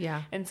them.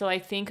 Yeah. And so I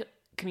think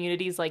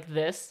communities like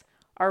this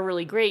are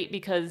really great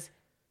because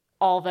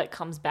all that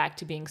comes back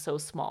to being so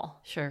small.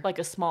 Sure. Like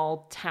a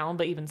small town,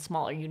 but even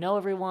smaller. You know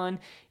everyone,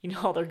 you know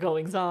all their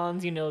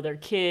goings-ons, you know their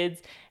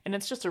kids, and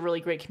it's just a really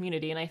great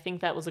community. And I think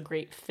that was a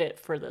great fit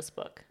for this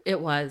book. It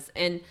was.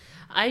 And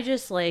I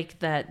just like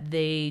that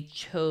the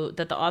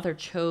author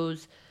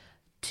chose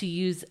to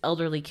use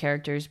elderly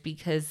characters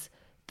because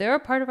they're a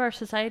part of our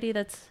society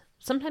that's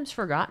sometimes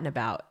forgotten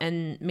about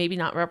and maybe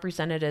not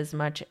represented as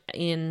much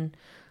in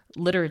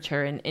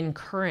literature and in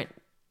current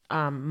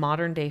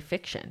modern day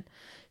fiction.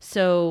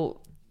 So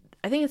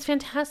I think it's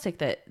fantastic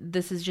that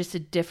this is just a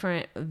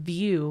different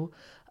view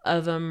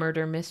of a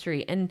murder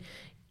mystery. And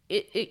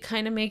it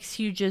kind of makes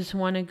you just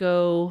want to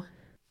go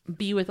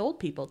be with old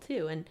people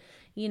too. And,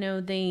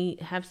 they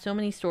have so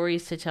many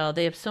stories to tell.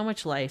 They have so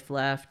much life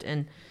left.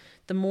 And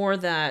the more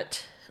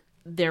that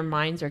their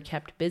minds are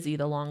kept busy,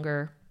 the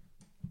longer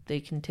they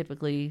can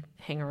typically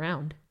hang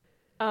around.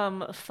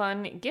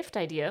 Fun gift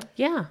idea.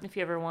 Yeah. If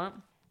you ever want.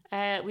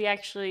 We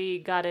actually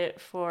got it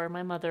for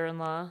my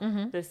mother-in-law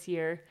this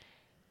year,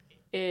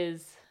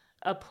 is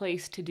a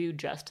place to do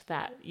just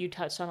that. You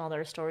touched on all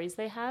their stories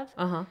they have.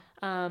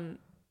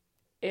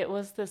 It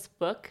was this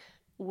book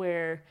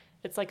where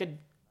it's like a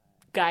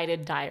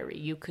guided diary,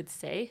 you could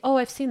say. Oh,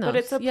 I've seen those. But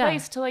it's a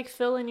place to like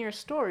fill in your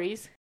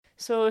stories.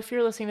 So if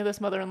you're listening to this,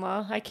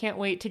 mother-in-law, I can't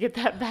wait to get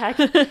that back.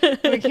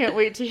 I can't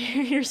wait to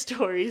hear your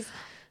stories.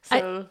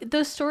 So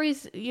those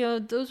stories,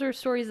 those are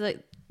stories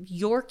that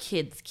your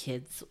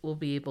kids will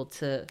be able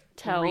to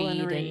Tell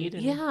and read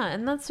and- yeah,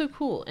 and that's so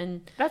cool.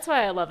 And that's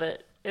why I love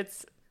it.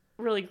 It's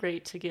really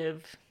great to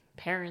give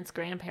parents,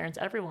 grandparents,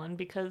 everyone,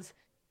 because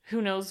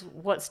who knows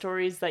what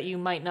stories that you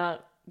might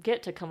not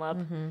get to come up,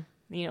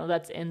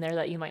 that's in there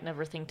that you might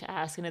never think to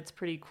ask. And it's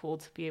pretty cool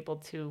to be able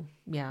to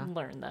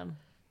learn them.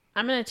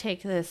 I'm going to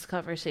take this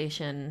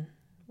conversation,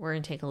 we're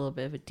going to take a little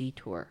bit of a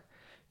detour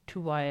to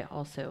why I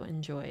also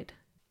enjoyed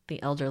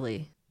the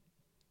elderly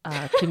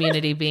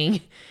community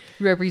being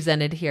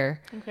represented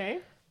here. Okay.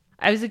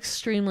 I was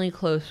extremely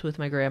close with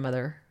my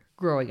grandmother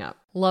growing up.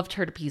 Loved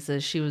her to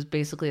pieces. She was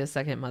basically a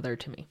second mother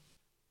to me.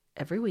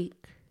 Every week,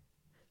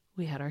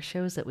 we had our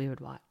shows that we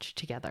would watch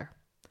together.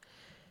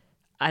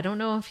 I don't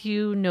know if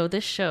you know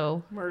this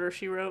show. Murder,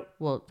 She Wrote.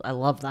 Well, I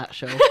love that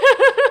show.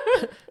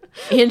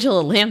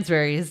 Angela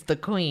Lansbury is the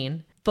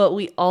queen. But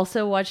we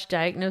also watched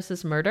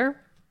Diagnosis Murder.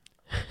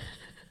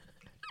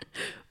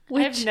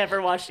 I've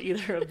never watched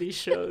either of these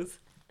shows.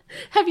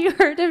 Have you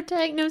heard of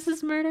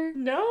Diagnosis Murder?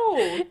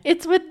 No.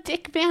 It's with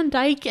Dick Van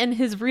Dyke and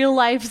his real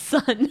life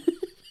son.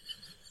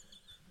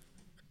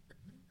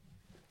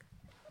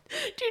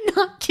 Do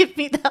not give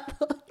me that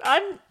look.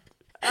 I'm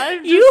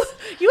just,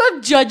 You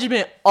have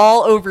judgment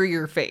all over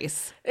your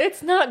face.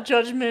 It's not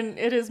judgment.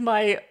 It is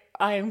I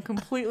am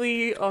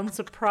completely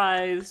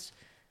unsurprised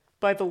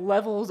by the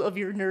levels of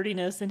your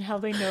nerdiness and how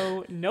they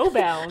know no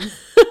bounds.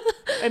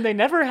 And they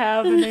never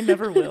have and they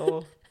never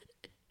will.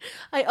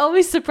 I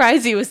always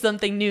surprise you with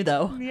something new,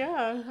 though.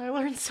 Yeah, I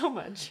learned so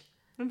much.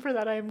 And for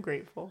that, I am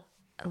grateful.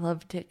 I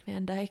love Dick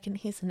Van Dyke, and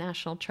he's a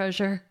national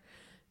treasure.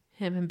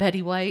 Him and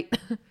Betty White.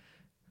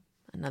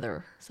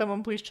 Another.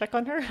 Someone please check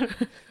on her.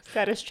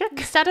 Status check.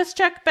 Status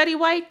check, Betty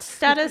White.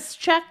 Status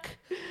check.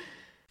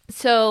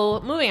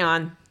 So, moving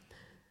on.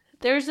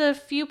 There's a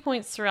few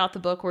points throughout the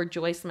book where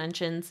Joyce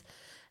mentions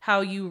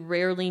how you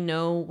rarely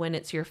know when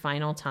it's your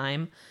final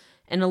time.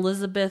 And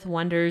Elizabeth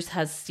wonders,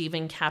 has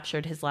Stephen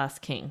captured his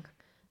last king?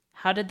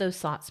 How did those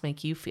thoughts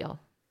make you feel?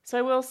 So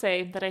I will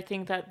say that I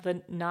think that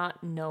the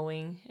not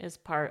knowing is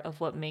part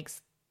of what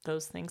makes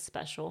those things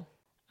special.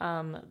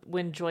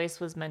 When Joyce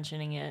was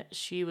mentioning it,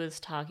 she was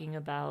talking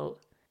about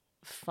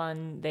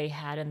fun they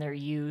had in their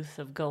youth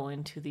of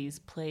going to these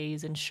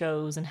plays and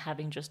shows and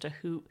having just a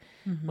hoot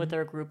with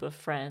their group of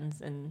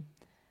friends. And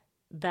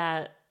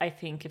that, I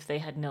think, if they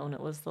had known it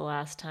was the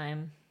last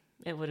time,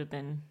 it would have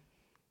been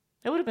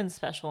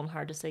special and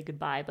hard to say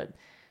goodbye. But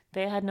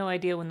they had no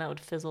idea when that would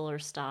fizzle or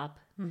stop.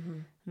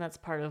 And that's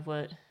part of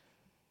what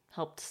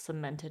helped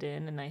cement it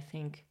in. And I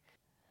think,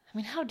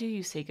 how do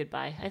you say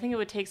goodbye? I think it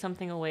would take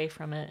something away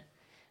from it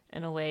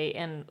in a way.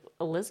 And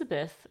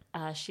Elizabeth,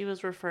 she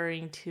was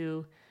referring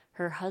to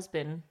her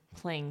husband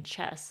playing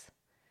chess,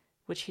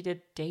 which he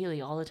did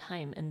daily all the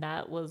time. And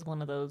that was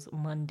one of those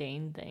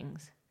mundane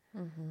things.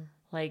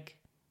 Like,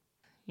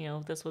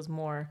 this was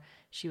more,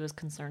 she was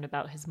concerned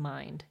about his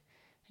mind.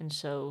 And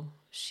so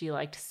she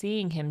liked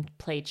seeing him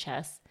play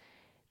chess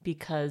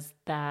because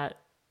that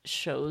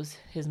shows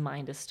his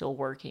mind is still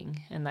working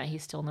and that he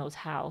still knows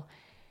how.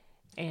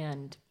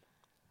 And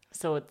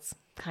so it's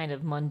kind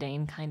of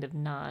mundane, kind of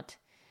not.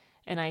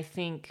 And I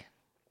think,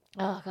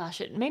 oh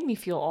gosh, it made me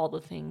feel all the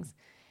things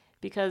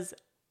because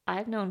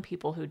I've known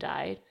people who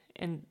died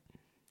and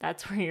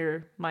that's where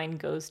your mind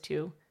goes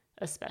to,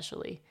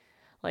 especially.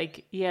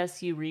 Like,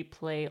 yes, you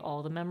replay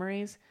all the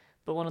memories,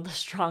 but one of the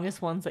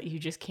strongest ones that you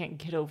just can't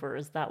get over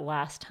is that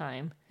last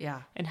time.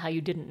 Yeah. And how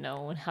you didn't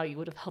know and how you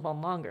would have held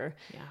on longer.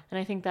 Yeah. And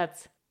I think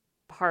that's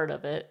part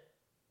of it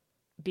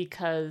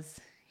because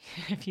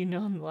if you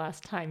know the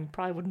last time, you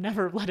probably would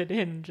never let it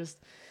in. Just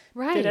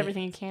did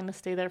everything you can to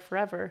stay there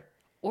forever.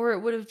 Or it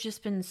would have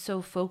just been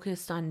so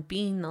focused on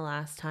being the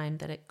last time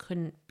that it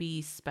couldn't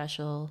be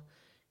special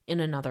in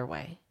another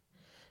way.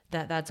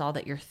 That's all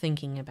that you're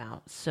thinking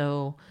about.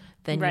 So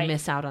then you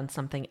miss out on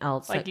something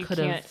else like that could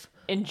have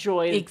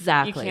enjoy.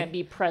 Exactly. You can't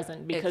be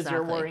present because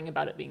you're worrying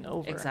about it being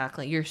over.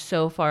 Exactly. You're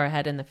so far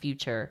ahead in the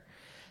future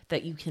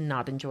that you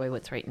cannot enjoy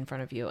what's right in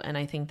front of you. And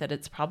I think that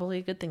it's probably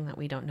a good thing that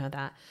we don't know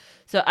that.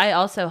 So I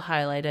also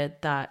highlighted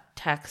that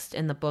text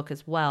in the book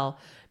as well,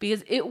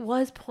 because it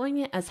was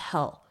poignant as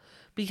hell.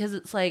 Because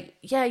it's like,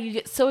 yeah, you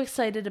get so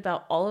excited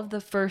about all of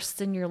the firsts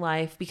in your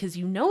life because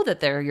you know that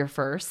they're your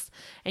firsts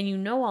and you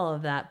know all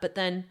of that, but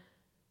then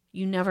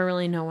you never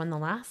really know when the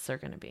lasts are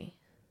going to be,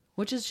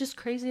 which is just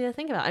crazy to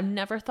think about. I've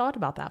never thought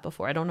about that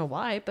before. I don't know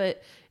why,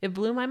 but it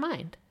blew my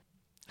mind.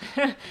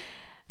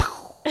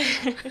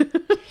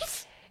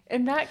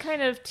 And that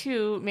kind of,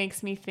 too,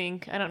 makes me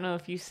think, I don't know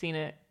if you've seen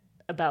it,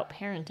 about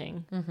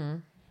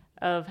parenting,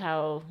 of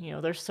how,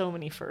 there's so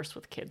many firsts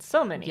with kids.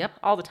 So many. Yep.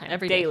 All the time.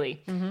 Every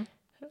daily. day.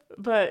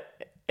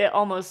 But it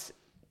almost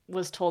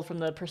was told from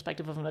the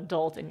perspective of an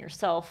adult and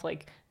yourself,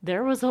 like,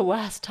 there was a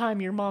last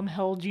time your mom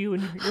held you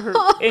and your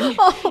I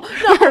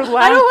don't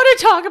want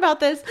to talk about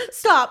this.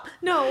 Stop.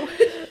 No.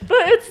 But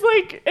it's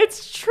like,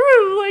 it's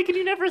true. Like, and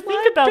you never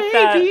think about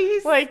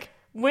that. Like,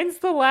 when's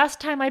the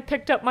last time I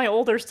picked up my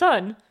older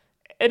son?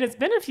 And it's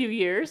been a few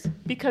years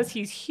because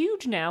he's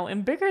huge now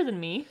and bigger than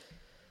me.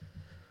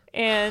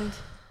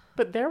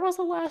 But there was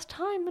a last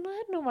time and I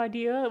had no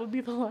idea it would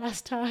be the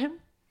last time.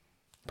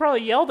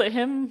 Probably yelled at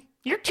him,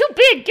 "You're too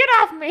big, get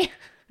off me."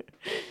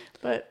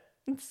 But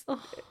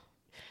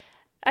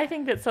I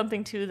think that's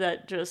something too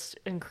that just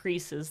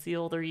increases the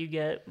older you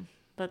get.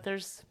 But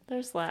there's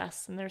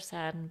lasts and they're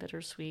sad and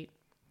bittersweet.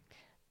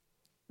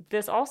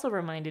 This also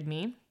reminded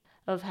me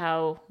of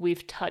how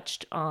we've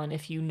touched on,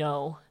 if you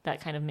know,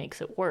 that kind of makes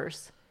it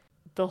worse.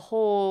 The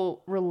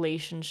whole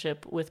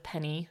relationship with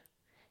Penny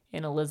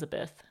and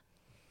Elizabeth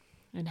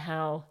and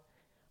how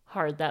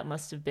hard that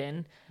must have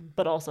been,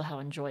 but also how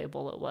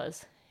enjoyable it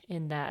was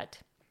in that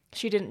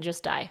she didn't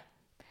just die.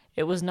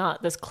 It was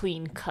not this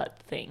clean cut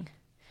thing.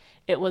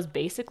 It was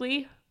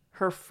basically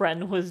her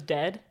friend was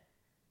dead,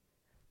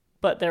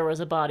 but there was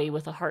a body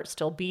with a heart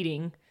still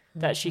beating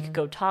that she could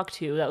go talk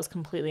to that was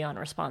completely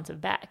unresponsive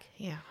back.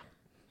 Yeah.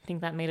 I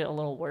think that made it a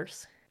little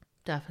worse.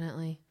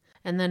 Definitely.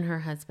 And then her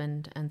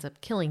husband ends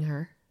up killing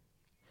her,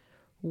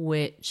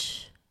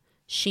 which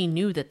she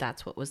knew that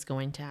that's what was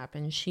going to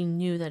happen. She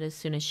knew that as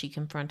soon as she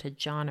confronted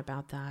John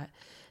about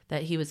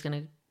that he was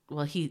going to,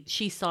 well,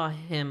 she saw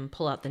him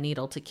pull out the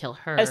needle to kill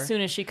her. As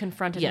soon as she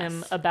confronted Yes.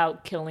 him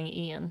about killing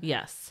Ian.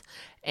 Yes.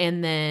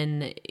 And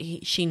then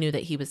she knew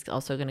that he was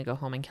also going to go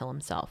home and kill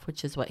himself,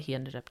 which is what he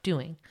ended up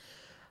doing.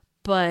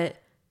 But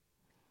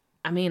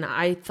I mean,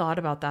 I thought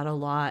about that a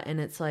lot,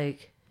 and it's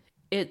like,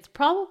 it's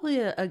probably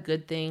a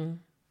good thing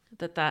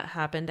that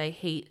happened. I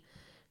hate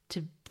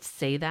to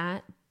say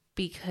that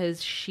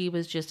because she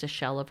was just a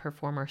shell of her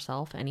former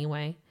self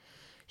anyway.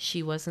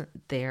 She wasn't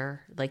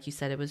there. Like you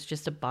said, it was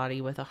just a body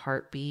with a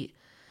heartbeat.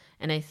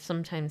 And I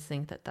sometimes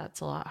think that that's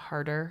a lot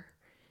harder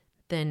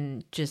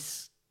than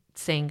just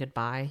saying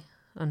goodbye,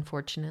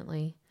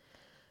 unfortunately.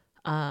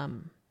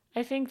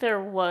 I think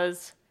there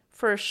was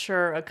for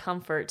sure a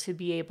comfort to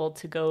be able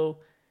to go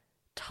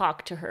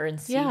talk to her and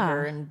see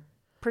her and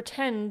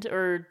pretend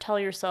or tell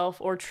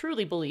yourself or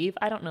truly believe,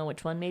 I don't know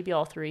which one, maybe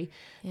all three,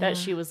 that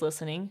she was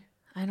listening.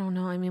 I don't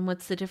know. I mean,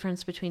 what's the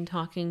difference between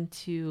talking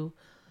to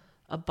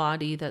a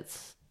body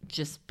that's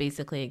just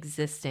basically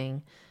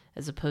existing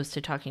as opposed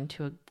to talking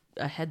to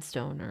a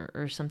headstone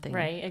or something?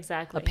 Right,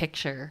 exactly. A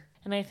picture.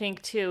 And I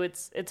think too,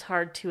 it's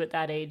hard too at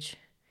that age,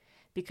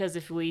 because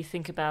if we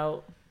think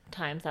about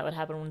times that would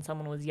happen when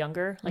someone was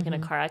younger, like in a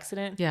car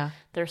accident,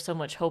 there's so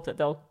much hope that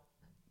they'll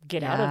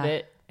get out of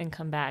it and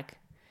come back.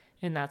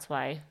 And that's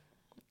why.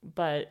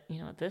 But,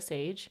 at this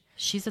age,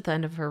 she's at the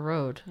end of her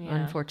road,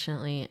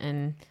 unfortunately.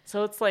 And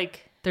so it's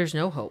like, there's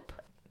no hope.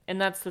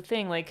 And that's the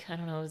thing. Like, I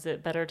don't know, is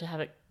it better to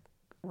have it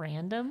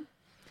random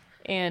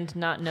and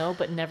not know,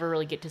 but never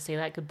really get to say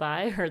that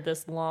goodbye, or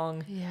this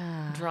long,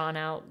 drawn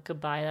out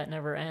goodbye that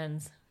never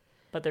ends,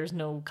 but there's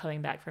no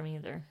coming back from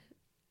either?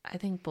 I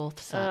think both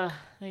suck.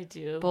 They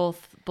do.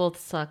 Both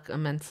suck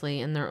immensely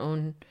in their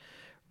own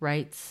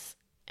rights.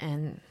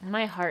 And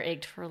my heart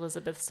ached for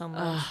Elizabeth so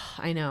much.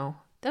 I know.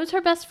 That was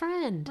her best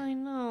friend. I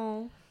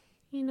know.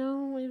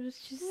 It was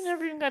just... We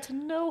never even got to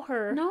know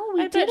her. No,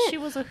 we didn't. I bet she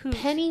was a hoot.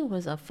 Penny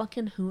was a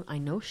fucking hoot. I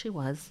know she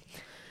was.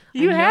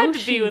 You had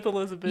to be with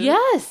Elizabeth.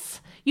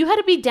 Yes. You had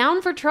to be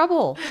down for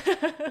trouble.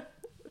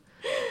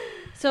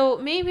 So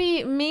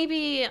maybe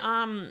the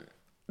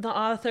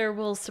author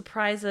will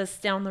surprise us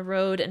down the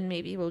road, and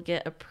maybe we'll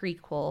get a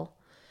prequel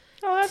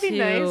that'd be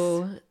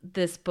nice.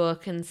 This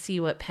book and see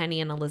what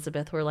Penny and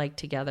Elizabeth were like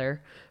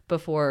together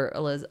before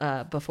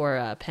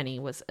Penny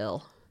was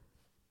ill.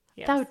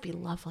 Yes. That would be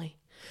lovely.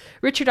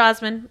 Richard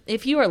Osman,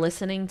 if you are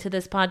listening to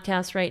this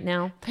podcast right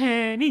now,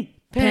 Penny.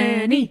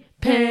 Give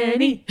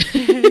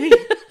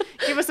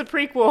us a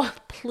prequel,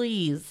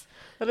 please.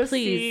 Let us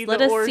see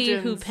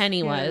who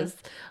Penny was.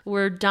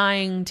 We're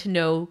dying to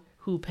know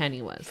who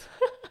Penny was.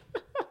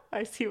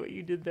 I see what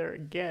you did there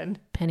again.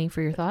 Penny,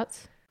 for your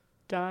thoughts?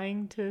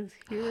 Dying to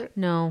hear it.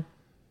 No,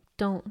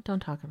 don't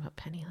talk about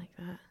Penny like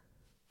that.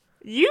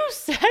 You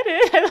said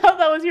it. I thought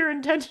that was your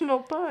intentional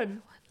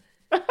pun.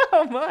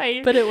 Oh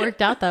my! But it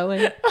worked out that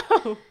way.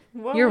 Oh,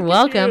 well, you're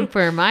welcome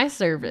for my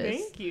service.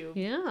 Thank you.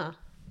 Yeah.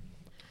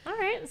 All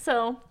right,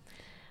 so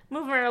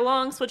moving right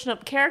along, switching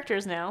up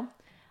characters now.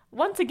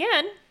 Once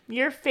again,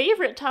 your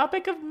favorite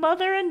topic of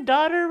mother and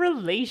daughter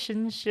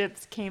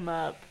relationships came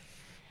up.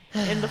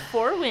 In The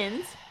Four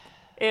Winds,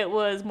 it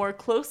was more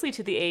closely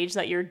to the age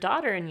that your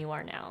daughter and you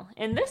are now.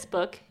 In this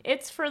book,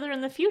 it's further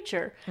in the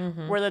future,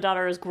 where the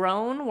daughter is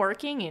grown,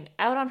 working, and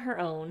out on her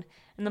own,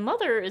 and the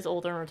mother is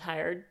older and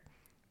retired,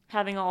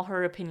 having all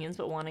her opinions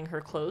but wanting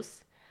her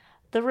close.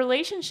 The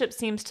relationship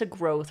seems to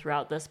grow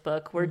throughout this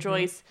book, where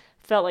Joyce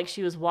felt like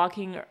she was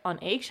walking on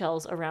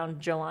eggshells around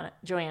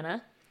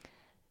Joanna,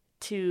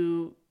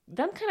 to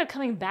them kind of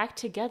coming back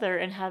together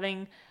and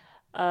having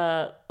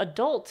an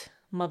adult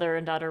mother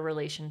and daughter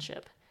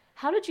relationship.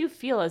 How did you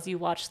feel as you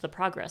watched the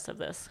progress of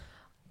this?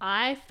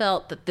 I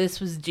felt that this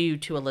was due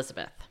to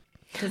Elizabeth.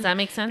 Does that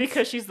make sense?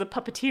 Because she's the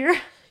puppeteer?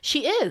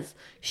 She is.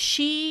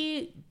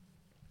 She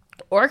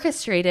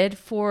orchestrated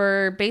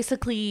for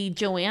basically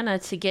Joanna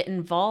to get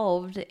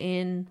involved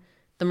in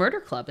the murder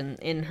club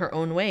in her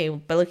own way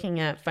by looking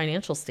at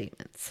financial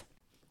statements,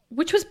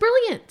 which was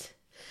brilliant.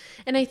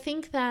 And I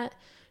think that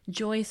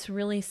Joyce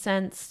really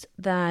sensed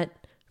that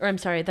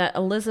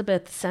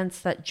Elizabeth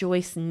sensed that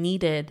Joyce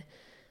needed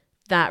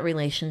that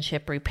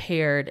relationship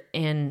repaired,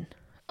 and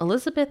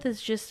Elizabeth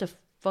is just a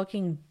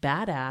fucking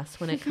badass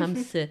when it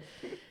comes to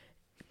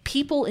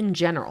people in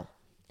general.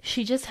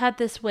 She just had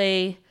this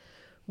way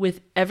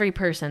with every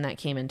person that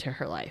came into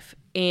her life,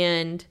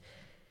 and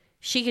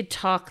she could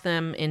talk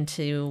them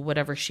into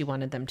whatever she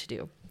wanted them to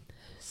do.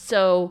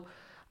 So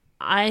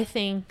I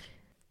think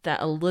that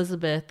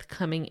Elizabeth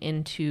coming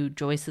into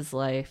Joyce's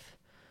life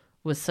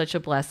was such a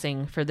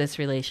blessing for this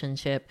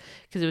relationship,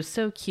 because it was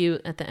so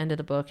cute at the end of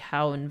the book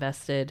how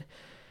invested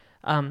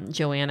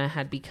Joanna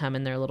had become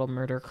in their little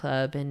murder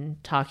club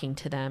and talking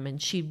to them.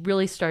 And she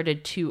really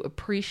started to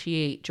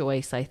appreciate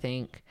Joyce, I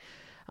think,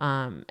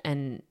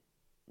 and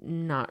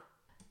not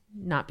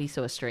be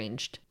so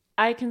estranged.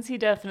 I can see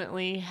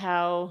definitely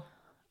how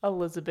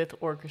Elizabeth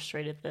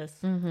orchestrated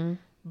this.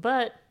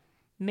 But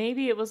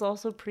maybe it was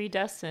also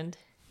predestined.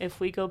 If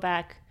we go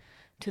back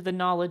to the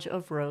knowledge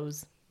of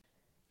Rose.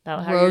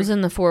 About how Rose you're-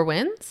 and the Four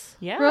Winds?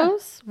 Yeah.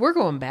 Rose? We're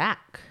going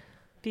back.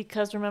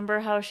 Because remember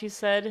how she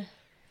said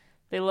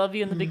they love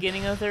you in the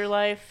beginning of their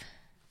life?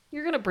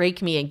 You're going to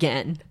break me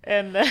again.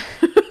 And then...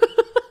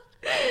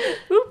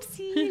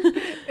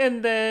 Oopsie.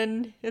 And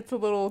then it's a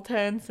little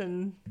tense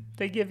and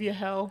they give you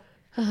hell.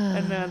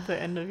 And then at the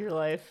end of your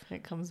life,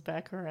 it comes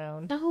back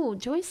around. No,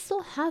 Joyce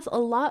still has a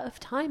lot of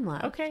time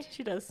left. Okay,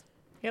 she does.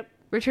 Yep.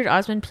 Richard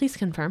Osman, please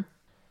confirm.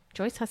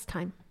 Joyce has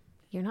time.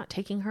 You're not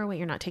taking her away.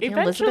 You're not taking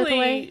Elizabeth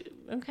away.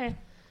 Okay.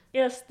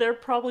 Yes, they're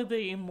probably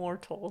the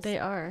immortals. They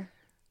are.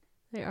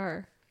 They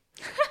are.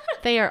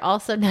 They are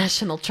also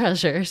national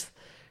treasures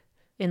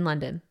in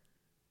London.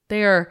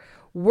 They are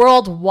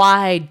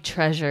worldwide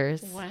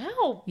treasures.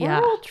 Wow. Yeah.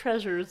 World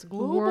treasures.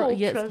 Global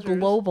Yes, treasures.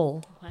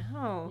 global.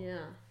 Wow. Yeah.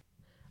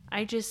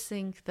 I just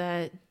think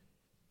that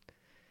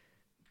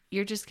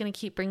you're just going to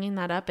keep bringing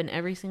that up in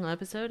every single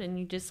episode, and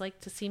you just like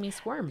to see me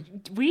squirm.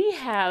 We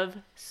have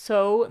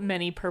so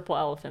many purple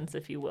elephants,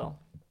 if you will.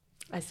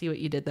 I see what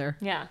you did there.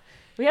 Yeah.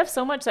 We have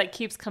so much that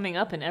keeps coming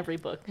up in every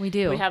book. We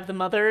do. We have the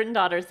mother and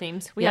daughter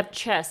themes. We Yep. have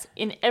chess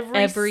in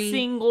every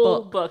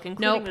single book,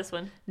 including Nope. this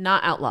one.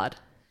 Not outlawed.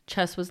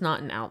 Chess was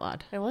not an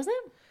outlawed. It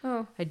wasn't?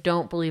 Oh, I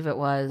don't believe it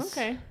was.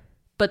 okay.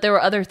 But there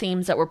were other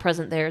themes that were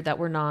present there that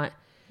were not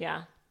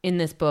Yeah. in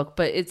this book.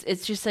 But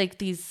it's just like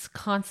these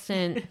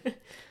constant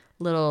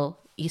little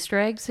Easter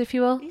eggs, if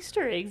you will.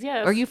 Easter eggs,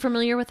 yes. Are you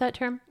familiar with that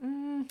term?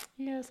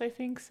 Yes, I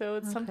think so.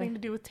 It's something to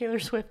do with Taylor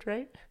Swift,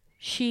 right?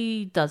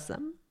 She does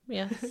them.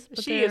 Yes.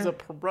 but She is they're- a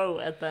pro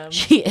at them.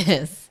 She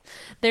is.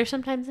 They're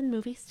sometimes in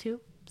movies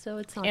too. So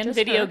it's not And just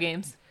video her.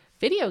 games.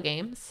 Video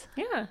games.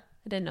 Yeah.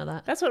 I didn't know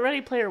that. That's what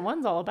Ready Player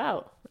One's all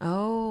about.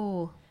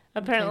 Oh.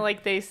 Apparently,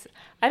 like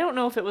I don't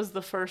know if it was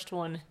the first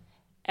one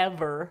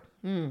ever,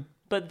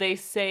 but they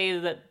say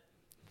that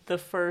the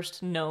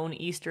first known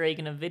Easter egg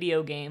in a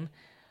video game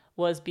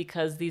was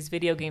because these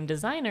video game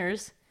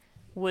designers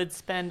would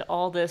spend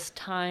all this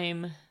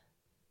time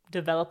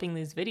developing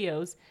these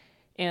videos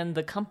and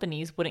the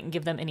companies wouldn't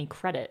give them any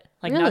credit,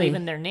 like not Really?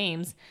 even their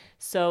names.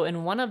 So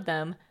in one of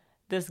them,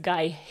 this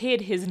guy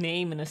hid his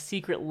name in a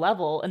secret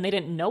level and they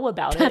didn't know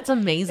about it. That's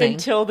amazing.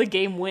 Until the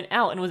game went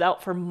out and was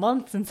out for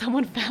months and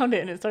someone found it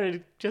and it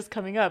started just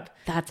coming up.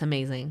 That's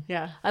amazing.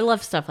 Yeah. I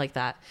love stuff like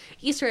that.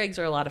 Easter eggs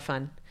are a lot of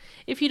fun.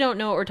 If you don't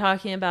know what we're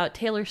talking about,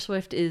 Taylor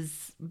Swift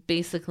is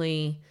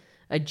basically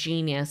a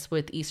genius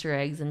with Easter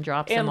eggs and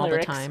drops And them all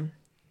lyrics. the time.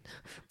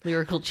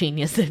 Lyrical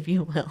genius, if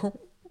you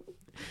will.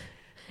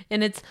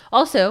 And it's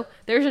also,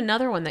 there's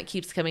another one that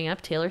keeps coming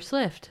up, Taylor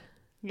Swift.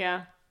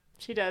 Yeah,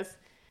 she does.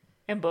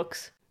 And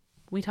books.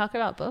 We talk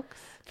about books?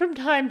 From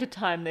time to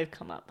time, they've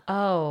come up.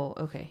 Oh,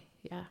 okay.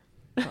 Yeah.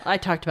 Well, I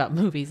talked about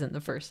movies in the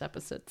first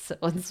episode, so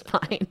it's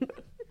fine.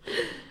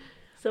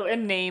 So,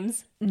 and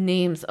names.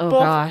 Names, oh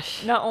Both-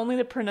 gosh. Not only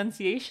the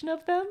pronunciation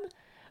of them,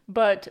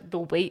 but the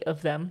weight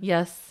of them.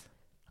 Yes.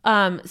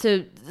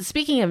 So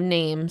speaking of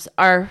names,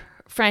 our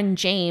friend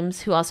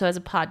James, who also has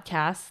a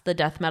podcast, The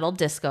Death Metal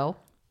Disco,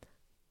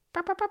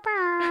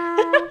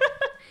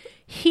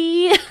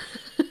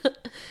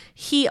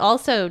 he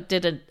also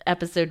did an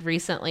episode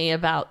recently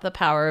about the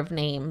power of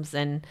names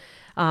and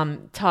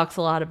talks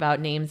a lot about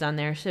names on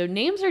there. So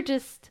names are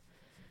just,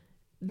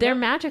 they're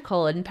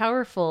magical and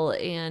powerful,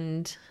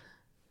 and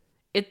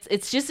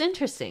it's just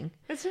interesting.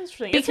 It's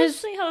interesting. Because- It's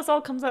interesting how this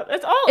all comes up.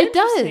 It's all It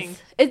interesting.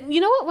 does. You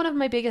know what? One of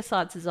my biggest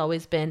thoughts has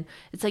always been,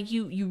 it's like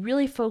you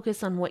really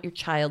focus on what your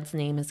child's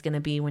name is going to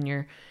be when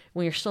you're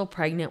still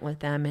pregnant with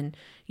them, and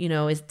you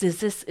know, is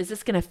this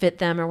going to fit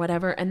them or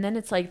whatever, and then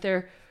it's like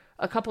they're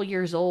a couple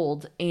years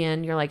old,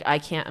 and you're like, I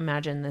can't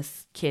imagine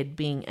this kid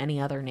being any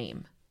other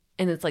name,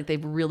 and it's like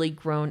they've really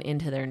grown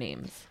into their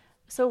names.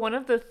 So one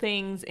of the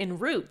things in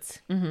Roots,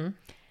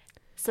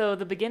 so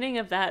the beginning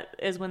of that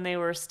is when they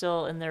were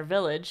still in their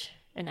village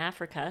in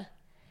Africa,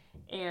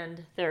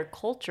 and their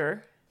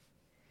culture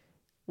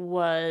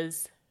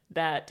was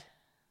that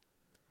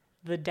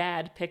the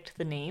dad picked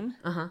the name,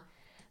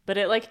 but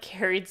it like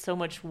carried so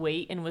much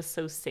weight and was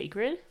so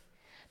sacred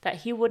that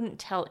he wouldn't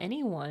tell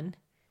anyone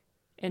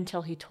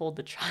until he told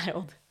the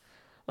child.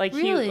 Like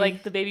Really?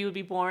 like the baby would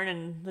be born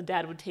and the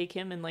dad would take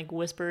him and like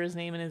whisper his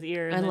name in his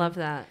ear. And I then love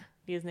that.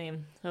 be his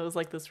name. So it was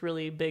like this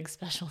really big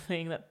special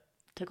thing that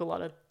took a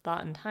lot of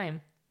thought and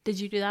time. Did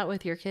you do that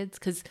with your kids?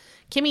 Because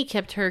Kimmy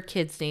kept her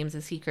kids' names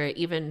a secret,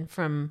 even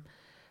from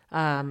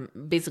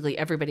basically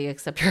everybody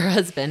except her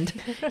husband.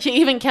 She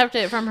even kept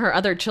it from her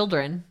other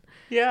children.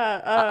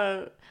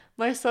 Yeah,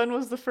 my son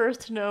was the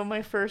first to know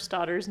my first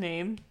daughter's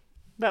name.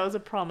 That was a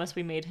promise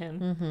we made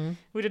him.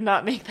 We did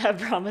not make that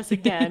promise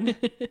again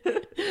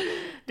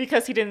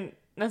because he didn't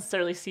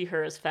necessarily see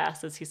her as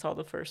fast as he saw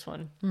the first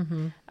one.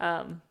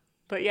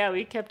 But yeah,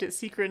 we kept it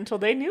secret until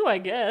they knew, I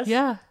guess.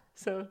 Yeah.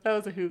 So that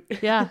was a hoot.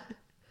 Yeah.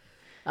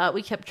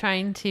 We kept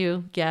trying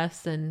to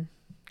guess and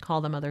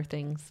call them other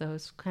things, so it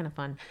was kind of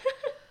fun.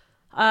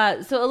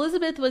 So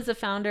Elizabeth was the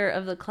founder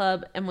of the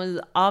club and was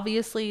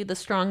obviously the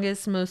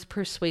strongest, most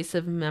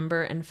persuasive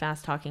member and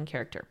fast-talking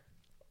character.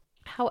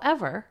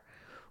 However,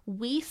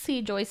 we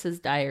see Joyce's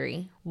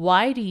diary.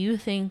 Why do you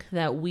think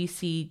that we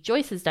see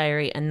Joyce's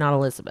diary and not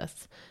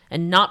Elizabeth's?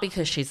 And not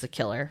because she's a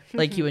killer,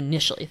 like you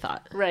initially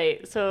thought.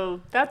 Right.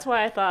 So that's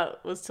why I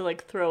thought was to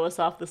like throw us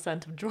off the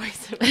scent of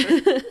Joyce at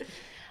first.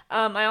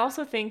 I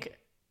also think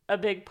a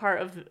big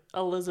part of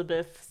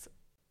Elizabeth's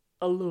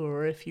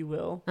allure, if you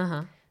will,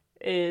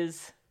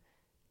 is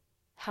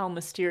how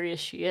mysterious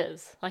she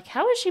is. Like,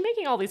 how is she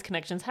making all these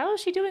connections? How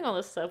is she doing all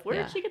this stuff? Where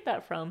did she get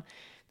that from?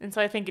 And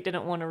so I think it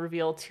didn't want to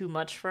reveal too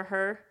much for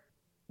her.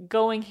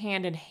 Going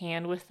hand in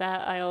hand with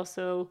that, I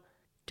also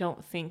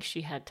don't think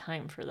she had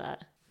time for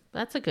that.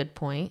 That's a good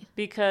point.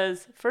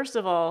 Because, first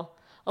of all,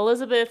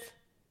 Elizabeth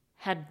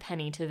had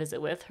Penny to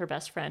visit with, her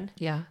best friend.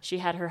 Yeah. She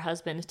had her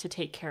husband to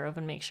take care of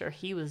and make sure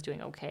he was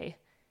doing okay,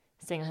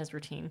 staying on his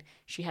routine.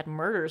 She had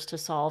murders to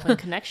solve and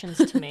connections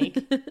to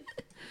make.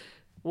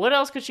 What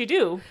else could she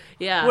do?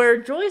 Yeah. Where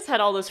Joyce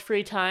had all this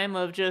free time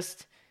of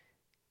just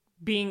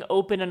being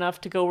open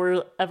enough to go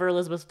wherever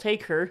Elizabeth would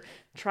take her,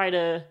 try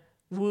to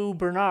woo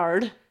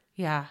Bernard,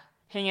 Yeah.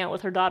 hang out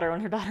with her daughter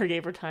when her daughter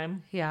gave her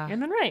time. Yeah.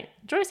 And then,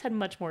 Joyce had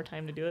much more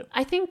time to do it.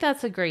 I think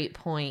that's a great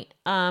point.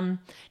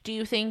 Do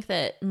you think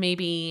that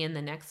maybe in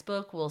the next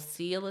book we'll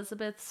see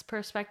Elizabeth's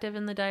perspective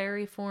in the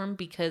diary form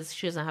because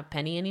she doesn't have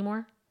Penny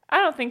anymore? I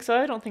don't think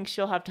so. I don't think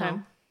she'll have time.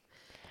 No.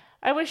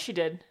 I wish she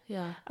did.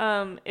 Yeah.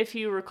 If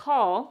you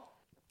recall,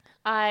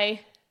 I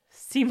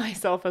see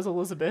myself as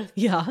Elizabeth.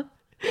 Yeah.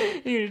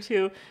 You do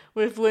too,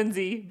 with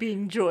Lindsay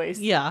being Joyce.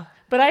 Yeah.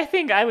 But I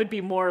think I would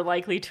be more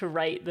likely to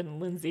write than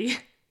Lindsay.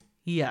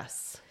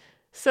 Yes.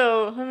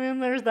 So, I mean,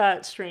 there's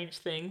that strange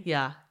thing.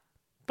 Yeah.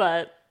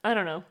 But I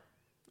don't know.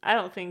 I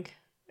don't think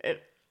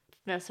it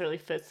necessarily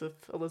fits with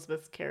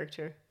Elizabeth's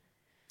character.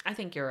 I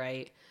think you're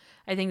right.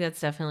 I think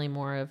that's definitely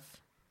more of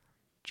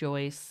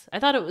Joyce. I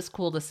thought it was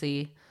cool to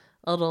see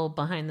a little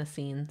behind the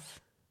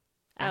scenes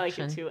action. I like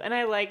it too. And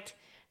I liked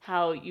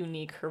how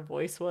unique her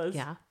voice was.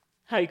 Yeah.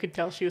 How you could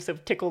tell she was so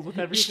tickled with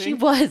everything. She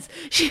was.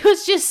 She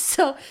was just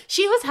so...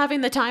 She was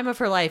having the time of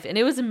her life, and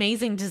it was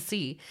amazing to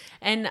see.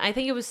 And I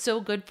think it was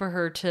so good for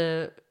her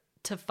to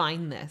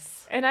find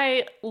this. And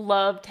I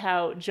loved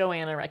how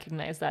Joanna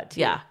recognized that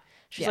too. Yeah.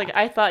 She's like,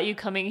 I thought you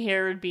coming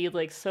here would be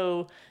like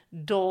so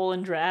dull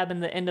and drab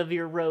in the end of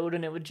your road,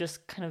 and it would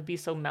just kind of be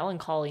so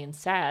melancholy and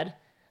sad.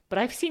 But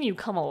I've seen you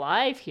come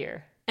alive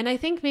here. And I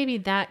think maybe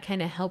that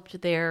kind of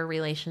helped their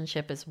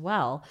relationship as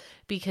well,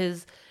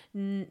 because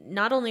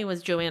not only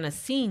was Joanna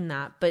seeing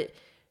that, but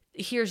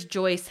here's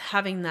Joyce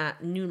having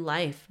that new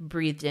life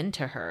breathed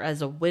into her as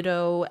a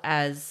widow,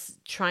 as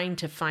trying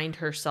to find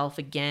herself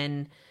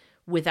again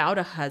without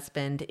a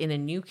husband in a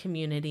new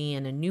community,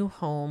 in a new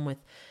home with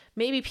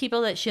maybe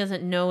people that she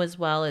doesn't know as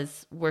well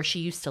as where she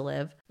used to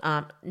live,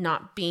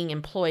 not being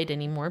employed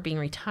anymore, being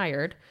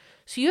retired.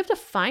 So you have to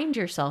find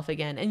yourself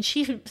again. And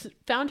she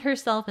found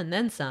herself and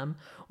then some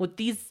with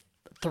these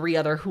 3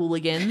 other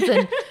hooligans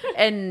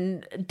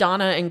and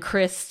Donna and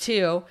Chris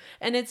too.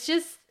 And it's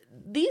just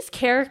these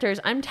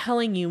characters, I'm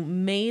telling you,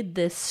 made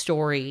this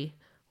story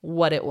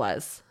what it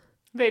was.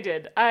 They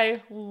did.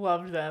 I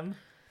loved them.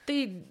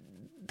 I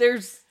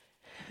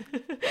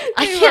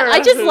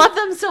just love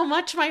them so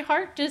much. My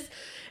heart just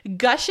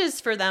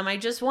gushes for them. I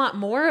just want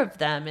more of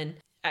them. And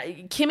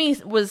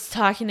Kimmy was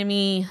talking to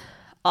me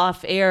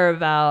off air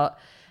about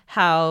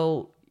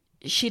how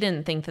she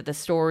didn't think that the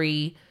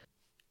story,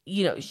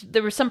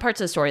 there were some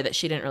parts of the story that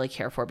she didn't really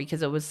care for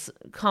because it was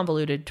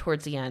convoluted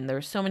towards the end. There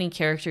were so many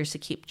characters to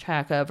keep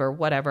track of or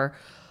whatever.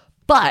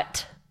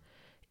 But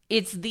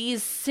it's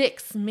these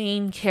 6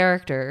 main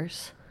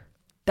characters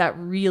that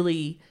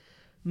really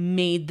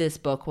made this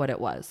book what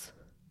it was.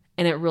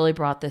 And it really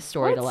brought this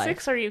story to life. What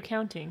 6 are you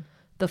counting?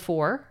 The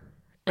 4,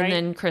 and Right.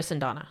 then Chris and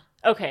Donna.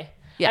 Okay.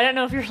 Yeah. I don't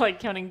know if you're like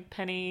counting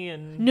Penny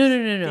and No.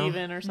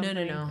 Steven or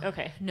something. No.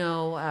 Okay.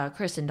 No,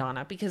 Chris and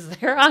Donna, because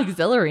they're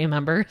auxiliary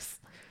members.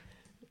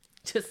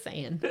 Just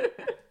saying.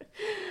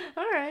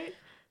 All right.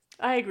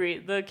 I agree.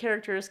 The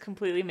characters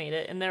completely made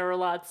it, and there were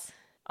lots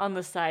on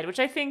the side, which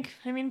I think,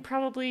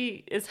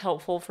 probably is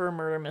helpful for a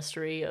murder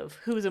mystery of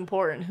who's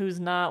important, who's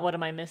not, what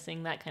am I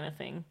missing, that kind of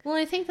thing. Well,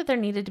 I think that there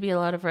needed to be a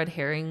lot of red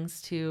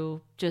herrings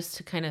just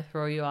to kind of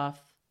throw you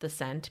off the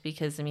scent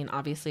because,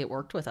 obviously it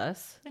worked with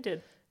us. I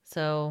did.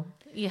 So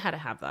you had to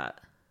have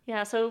that.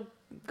 Yeah, so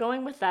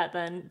going with that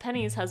then,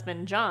 Penny's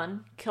husband,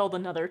 John, killed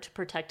another to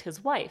protect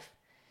his wife.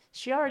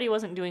 She already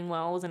wasn't doing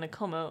well, was in a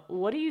coma.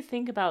 What do you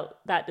think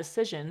about that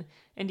decision?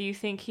 And do you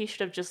think he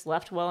should have just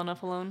left well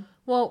enough alone?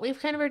 Well, we've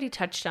kind of already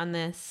touched on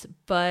this,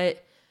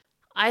 but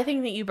I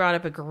think that you brought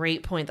up a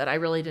great point that I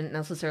really didn't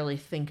necessarily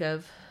think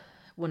of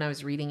when I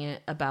was reading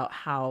it about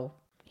how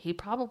he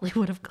probably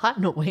would have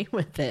gotten away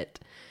with it.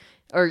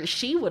 Or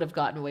she would have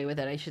gotten away with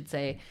it, I should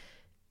say,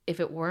 if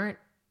it weren't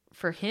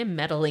for him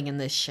meddling in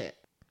this shit.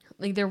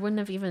 Like there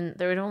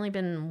had only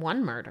been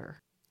one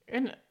murder.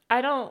 And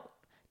I don't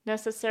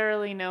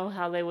necessarily know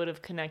how they would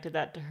have connected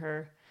that to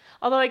her.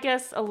 Although I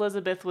guess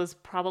Elizabeth was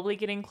probably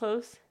getting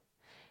close.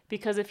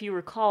 Because if you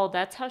recall,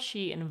 that's how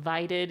she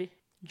invited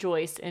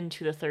Joyce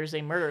into the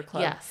Thursday Murder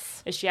Club.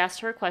 Yes. Is she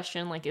asked her a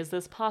question like, is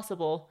this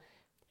possible?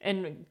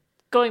 And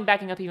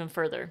backing up even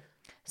further.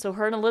 So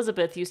her and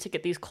Elizabeth used to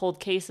get these cold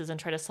cases and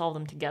try to solve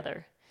them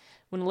together.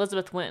 When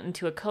Elizabeth went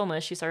into a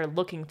coma, she started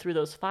looking through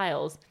those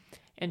files,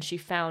 and she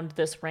found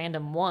this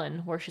random one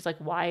where she's like,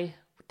 why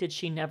did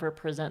she never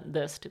present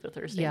this to the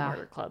Thursday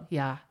Murder Club?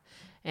 Yeah.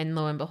 And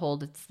lo and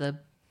behold, it's the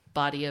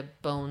body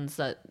of bones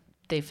that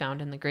they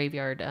found in the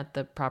graveyard at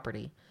the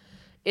property.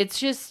 It's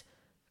just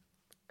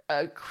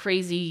a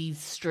crazy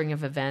string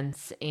of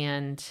events,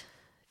 and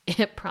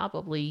it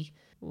probably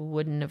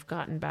wouldn't have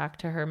gotten back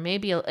to her.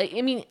 Maybe,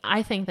 I mean,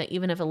 I think that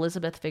even if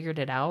Elizabeth figured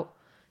it out,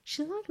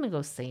 she's not going to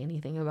go say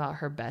anything about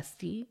her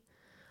bestie.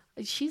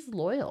 She's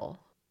loyal.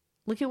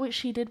 Look at what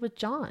she did with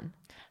John.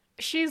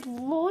 She's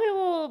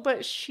loyal,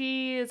 but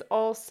she is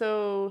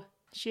also,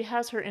 she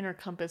has her inner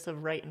compass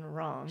of right and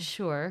wrong.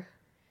 Sure.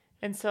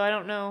 And so I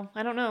don't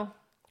know.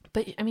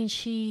 But, I mean,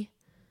 she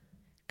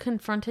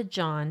confronted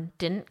John,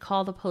 didn't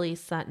call the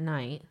police that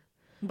night.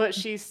 But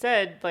she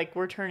said, like,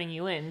 we're turning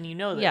you in. You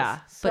know this. Yeah,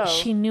 so. but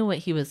she knew what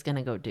he was going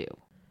to go do.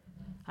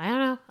 I don't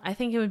know. I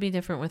think it would be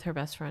different with her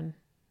best friend.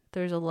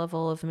 There's a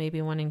level of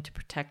maybe wanting to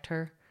protect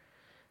her.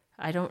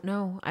 I don't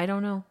know.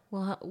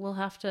 We'll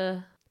have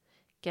to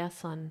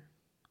guess on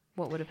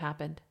what would have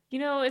happened. You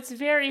know, it's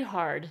very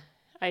hard,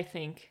 I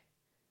think,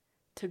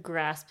 to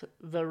grasp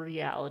the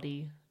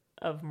reality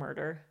of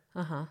murder.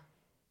 Uh-huh.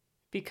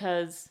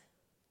 Because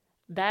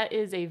that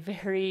is a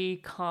very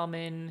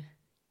common,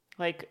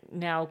 like,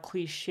 now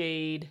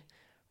cliched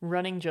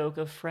running joke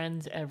of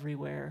friends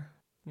everywhere.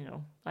 You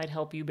know, I'd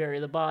help you bury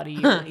the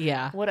body. Or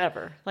Yeah.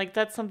 Whatever. Like,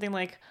 that's something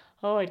like,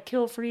 oh, I'd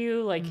kill for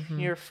you. Like,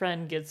 your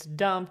friend gets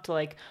dumped.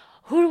 Like,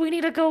 who do we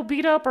need to go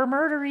beat up or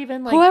murder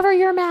even? Like, whoever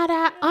you're mad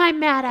at, I'm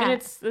mad at. and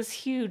it's this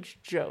huge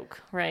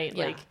joke, right?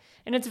 Yeah. Like,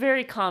 and it's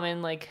very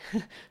common. Like,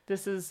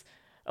 this is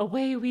a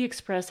way we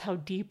express how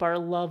deep our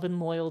love and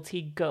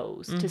loyalty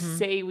goes, to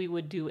say we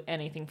would do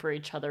anything for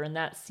each other. And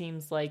that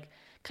seems like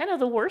kind of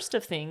the worst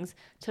of things,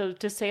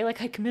 to say,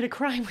 like, I commit a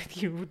crime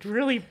with you would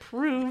really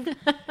prove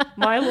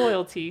my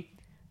loyalty.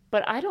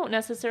 But I don't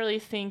necessarily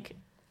think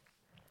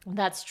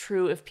that's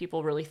true if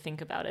people really think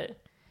about it.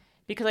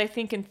 Because I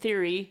think in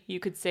theory, you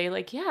could say,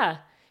 like, yeah,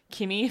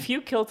 Kimmy, if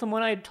you killed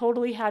someone, I'd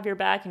totally have your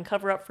back and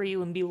cover up for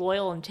you and be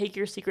loyal and take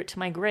your secret to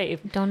my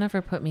grave. Don't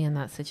ever put me in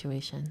that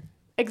situation.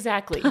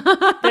 Exactly.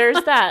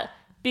 There's that.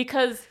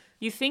 Because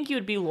you think you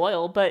would be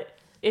loyal, but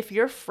if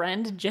your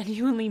friend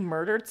genuinely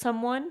murdered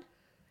someone,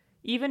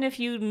 even if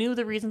you knew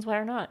the reasons why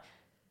or not,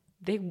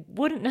 they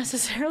wouldn't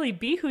necessarily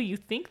be who you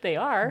think they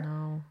are.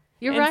 No.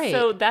 You're And right.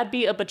 so that'd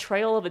be a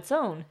betrayal of its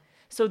own.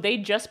 So they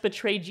just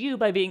betrayed you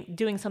by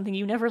doing something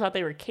you never thought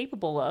they were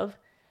capable of.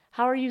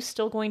 How are you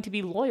still going to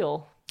be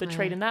loyal,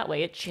 betrayed in that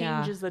way? It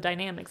changes the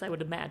dynamics, I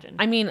would imagine.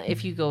 I mean,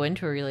 if you go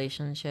into a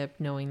relationship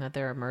knowing that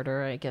they're a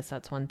murderer, I guess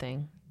that's one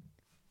thing.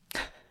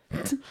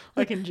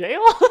 Like in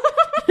jail?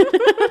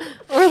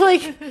 Or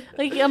like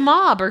a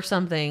mob or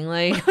something.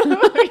 Like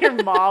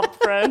Your mob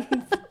friends.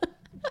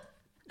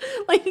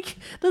 like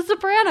The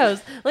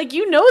Sopranos. Like,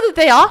 you know that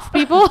they off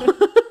people.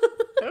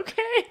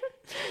 Okay.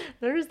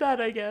 There's that,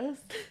 I guess.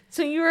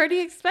 So you already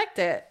expect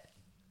it.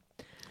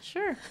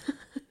 Sure.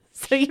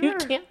 So you Sure.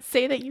 can't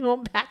say that you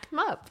won't back them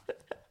up.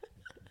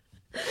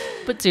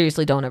 But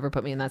seriously, don't ever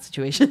put me in that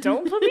situation.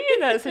 Don't put me in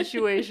that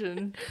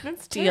situation.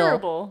 That's Deal.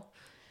 terrible.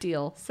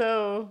 Deal.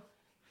 So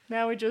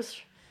now we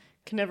just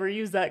can never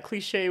use that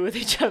cliche with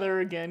each other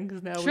again,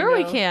 because now Sure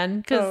we we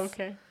can, because Oh,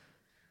 okay.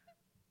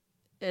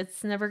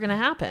 it's never going to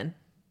happen.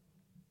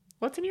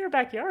 What's in your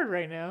backyard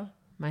right now?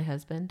 My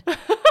husband.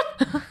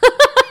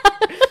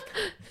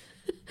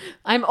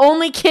 I'm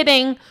only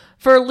kidding.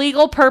 For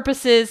legal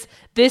purposes,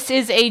 this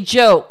is a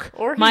joke.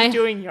 Or he's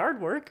doing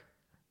yard work.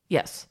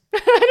 Yes. I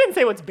didn't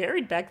say what's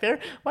buried back there.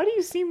 Why do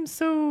you seem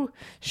so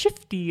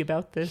shifty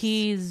about this?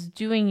 He's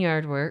doing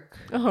yard work,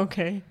 Oh,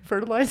 okay.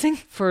 Fertilizing?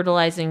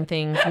 fertilizing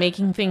things,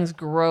 making things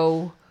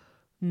grow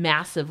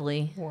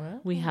massively.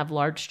 What? We have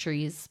large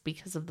trees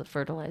because of the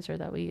fertilizer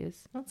that we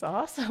use. That's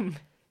awesome.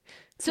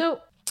 So,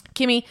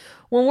 Kimmy,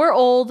 when we're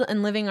old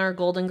and living our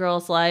Golden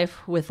Girls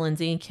life with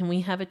Lindsay, can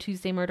we have a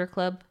Tuesday Murder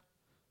Club?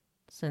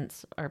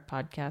 Since our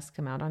podcasts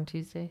come out on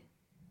Tuesday.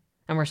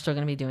 And we're still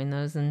going to be doing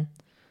those in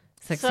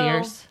 6 So,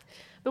 years.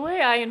 The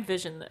way I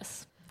envision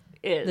this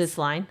is... This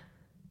line.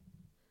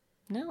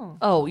 No.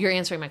 Oh, you're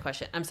answering my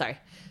question. I'm sorry.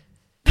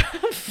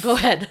 Go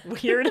ahead.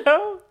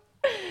 Weirdo.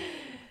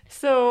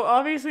 So,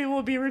 obviously,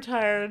 we'll be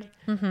retired.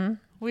 Mm-hmm.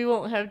 We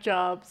won't have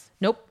jobs.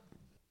 Nope.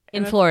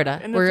 In And Florida.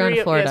 and the We're going three-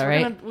 to Florida, yes,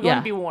 right? We're going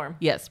to be warm.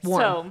 Yes,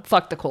 warm. So-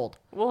 Fuck the cold.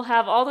 We'll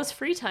have all this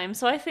free time,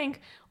 so I think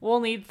we'll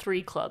need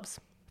 3 clubs.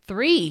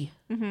 3.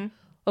 Mm-hmm.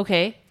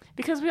 Okay.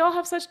 Because we all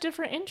have such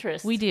different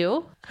interests. We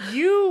do.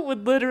 You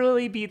would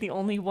literally be the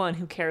only one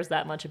who cares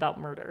that much about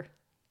murder.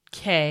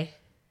 Okay.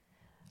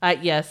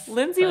 Yes.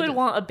 Lindsay but- would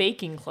want a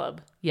baking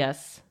club.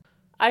 Yes.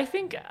 I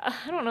think, I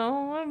don't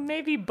know,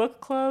 maybe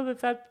book club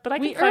if that, but I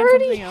can We find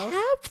already something else.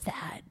 have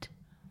that.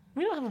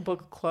 We don't have a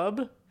book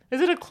club. Is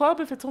it a club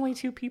if it's only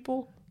 2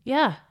 people?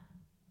 Yeah.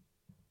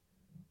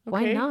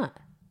 Why Okay. not?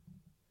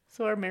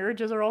 So our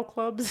marriages are all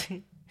clubs.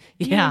 You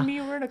Yeah. and me,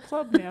 we're in a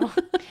club now.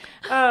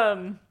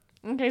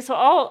 Okay, so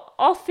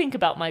I'll think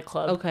about my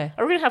club. Okay.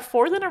 Are we gonna have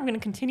 4 then? Are we gonna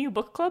continue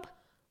book club?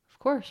 Of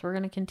course, we're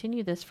going to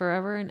continue this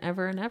forever and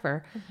ever and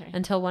ever Okay.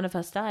 until one of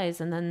us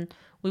dies, and then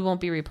we won't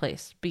be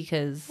replaced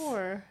because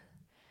 4.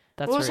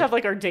 that's We'll just rude. have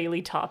like our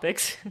daily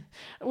topics.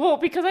 Well,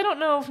 because I don't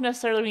know if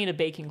necessarily we need a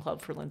baking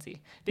club for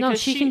Lindsay. No, Because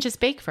she can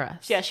just bake for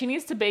us. Yeah, she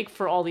needs to bake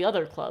for all the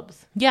other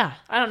clubs. Yeah.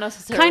 I don't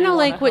necessarily Kind of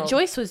wanna like what help.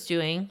 Joyce was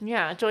doing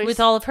Yeah, Joyce.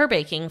 with all of her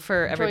baking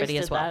for everybody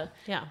did as well.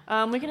 that.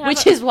 Yeah. We can have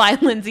Which is why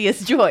Lindsay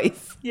is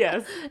Joyce.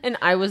 yes. And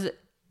I was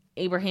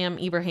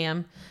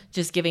Ibrahim,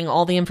 just giving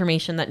all the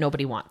information that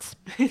nobody wants.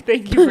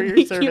 Thank you for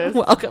your service. You're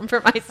welcome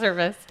for my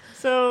service.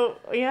 So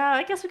yeah,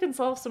 I guess we can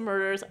solve some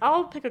murders.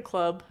 I'll pick a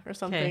club or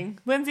something.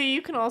 Lindsay,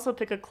 you can also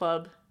pick a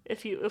club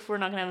if we're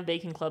not gonna have a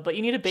baking club, but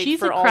you need to bake She's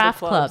for a all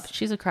craft the clubs. club.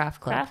 She's a craft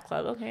club. Craft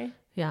club, okay.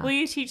 Yeah. Will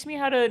you teach me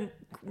how to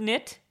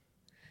knit?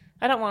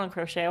 I don't want to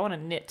crochet. I want to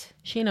knit.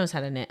 She knows how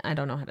to knit. I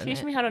don't know how to Teach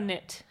knit. me how to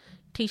knit.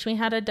 Teach me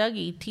how to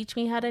Dougie. Teach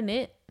me how to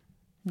knit.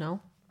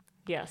 No?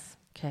 Yes.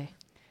 Okay.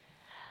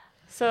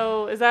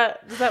 So does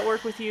that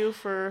work with you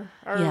for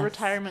our Yes.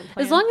 retirement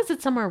plan? As long as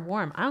it's somewhere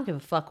warm. I don't give a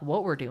fuck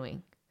what we're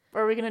doing.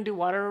 Or are we gonna do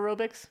water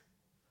aerobics?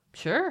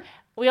 Sure.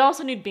 We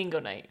also need bingo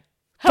night.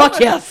 Fuck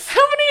yes.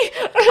 How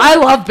many? I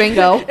love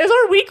bingo. Is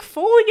our week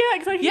full yet?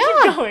 Because I can Yeah.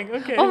 keep going.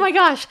 Okay. Oh my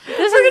gosh. This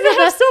We're is gonna the have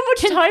best. so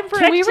much time for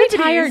Can we activities.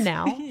 retire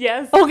now?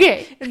 Yes.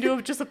 Okay. And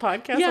do just a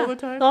podcast Yeah, all the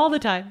time. all the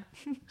time.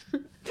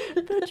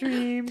 The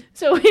dream.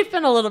 So we've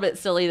been a little bit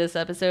silly this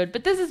episode,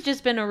 but this has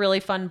just been a really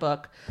fun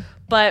book.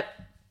 But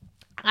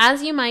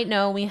as you might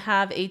know, we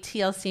have a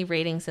TLC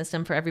rating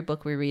system for every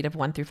book we read of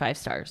 1 through 5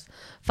 stars.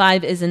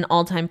 5 is an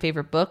all-time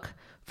favorite book.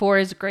 4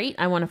 is great.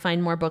 I want to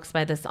find more books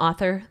by this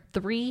author.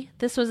 3,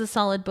 this was a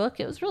solid book.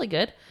 It was really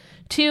good.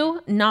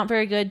 2, not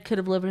very good. Could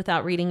have lived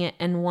without reading it.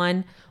 And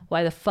 1,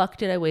 why the fuck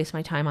did I waste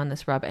my time on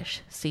this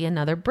rubbish? See,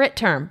 another Brit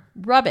term.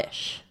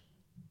 Rubbish.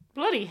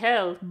 Bloody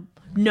hell.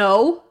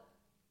 No.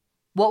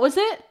 What was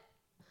it?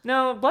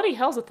 No, bloody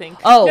hell's a thing.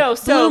 Oh, no,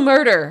 so Blue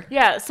Murder.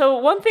 yeah. So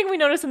one thing we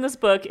noticed in this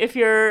book,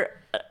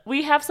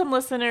 we have some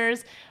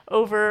listeners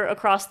over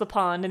across the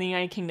pond in the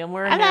United Kingdom.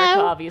 We're in Hello.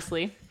 America,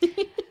 obviously.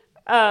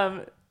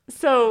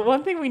 So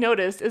one thing we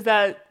noticed is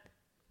that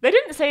they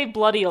didn't say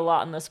bloody a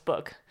lot in this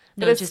book.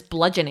 No, But it's just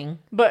bludgeoning.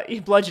 but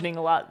bludgeoning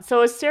a lot.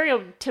 So a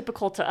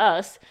stereotypical to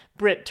us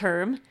Brit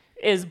term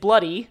is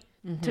bloody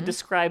to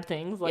describe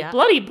things like Yeah.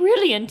 bloody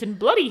brilliant and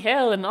bloody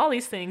hell and all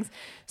these things.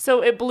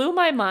 So it blew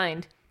my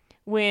mind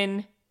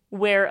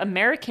where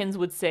Americans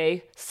would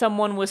say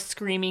someone was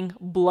screaming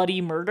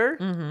bloody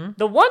murder.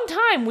 The one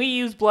time we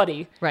use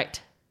bloody.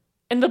 Right.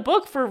 In the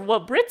book, for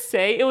what Brits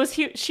say, it was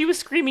she was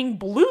screaming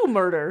blue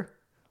murder.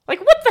 Like,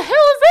 what the hell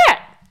is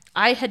that?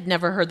 I had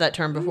never heard that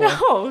term before.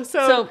 No,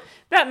 so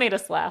that made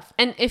us laugh.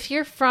 And if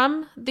you're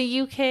from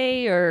the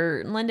UK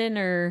or London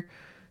or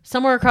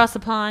somewhere across the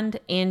pond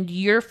and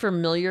you're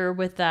familiar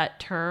with that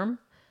term,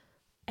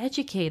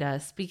 educate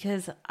us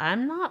because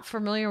I'm not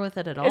familiar with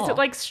it at all. Is it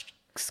like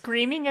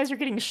screaming as you're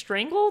getting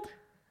strangled?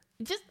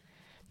 just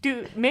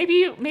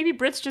Maybe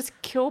Brits just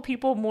kill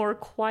people more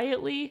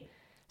quietly,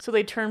 so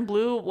they turn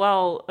blue,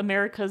 while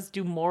Americas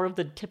do more of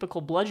the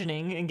typical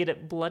bludgeoning and get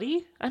it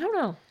bloody? I don't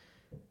know.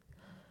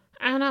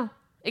 I don't know.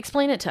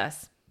 Explain it to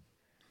us.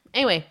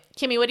 Anyway,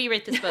 Kimmy, what do you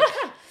rate this book?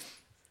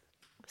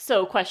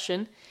 So,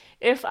 question.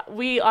 If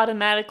we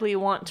automatically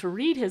want to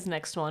read his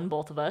next one,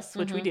 both of us,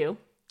 which we do,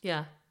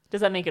 Yeah.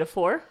 does that make it a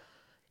 4?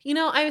 You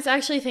know, I was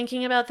actually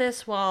thinking about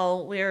this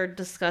while we were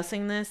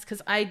discussing this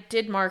because I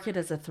did mark it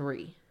as a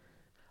 3.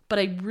 But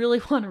I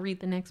really want to read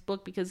the next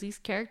book because these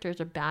characters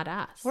are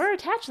badass. We're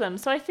attached to them.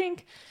 So I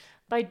think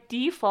by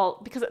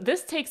default, because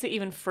this takes it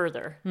even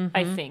further,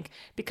 I think.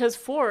 Because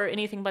 4,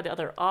 anything by the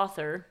other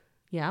author,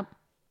 Yep.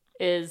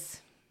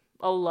 is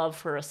a love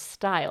for a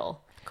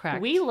style.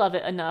 Correct. We love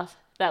it enough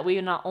that we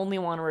not only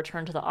want to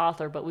return to the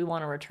author, but we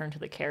want to return to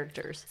the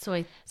characters. So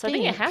I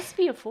think it has to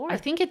be a 4. I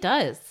think it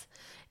does.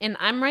 And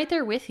I'm right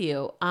there with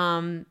you.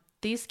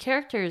 These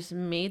characters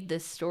made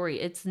this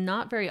story. It's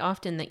not very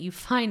often that you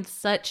find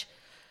such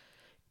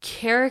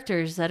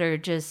characters that are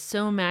just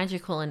so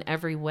magical in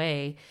every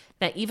way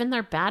that even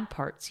their bad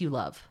parts you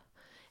love.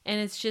 And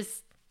it's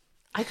just,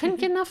 I couldn't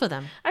get enough of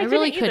them. I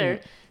really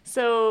couldn't.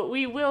 So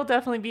we will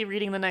definitely be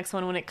reading the next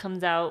one when it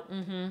comes out.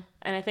 Mm-hmm.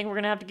 And I think we're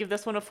going to have to give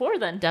this one a 4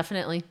 then.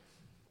 Definitely.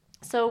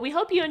 So we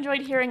hope you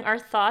enjoyed hearing our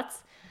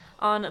thoughts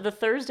on The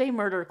Thursday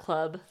Murder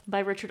Club by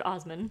Richard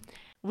Osman.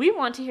 We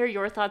want to hear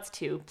your thoughts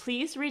too.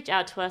 Please reach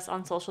out to us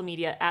on social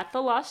media at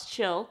The Lost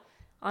Chill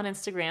on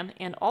Instagram,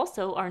 and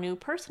also our new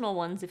personal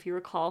ones, if you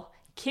recall,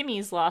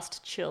 Kimmy's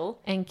Lost Chill.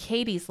 And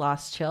Katie's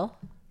Lost Chill.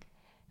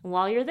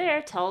 While you're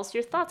there, tell us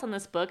your thoughts on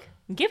this book.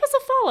 Give us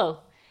a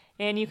follow.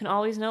 And you can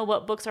always know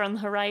what books are on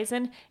the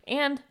horizon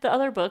and the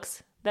other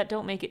books that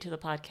don't make it to the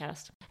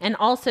podcast. And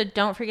also,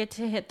 don't forget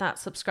to hit that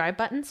subscribe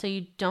button so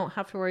you don't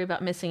have to worry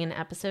about missing an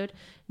episode.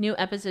 New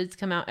episodes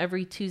come out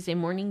every Tuesday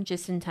morning,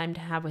 just in time to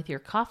have with your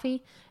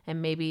coffee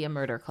and maybe a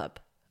murder club.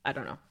 I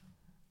don't know.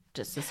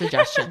 Just a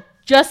suggestion.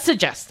 Just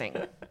suggesting.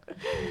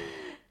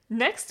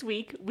 Next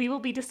week, we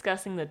will be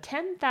discussing The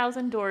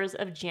 10,000 Doors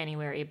of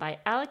January by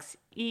Alex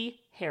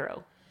E.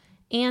 Harrow.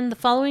 And the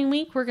following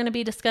week, we're going to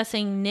be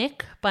discussing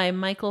Nick by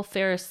Michael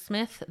Ferris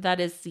Smith. That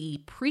is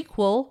the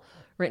prequel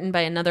written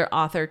by another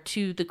author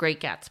to The Great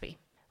Gatsby.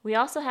 We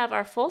also have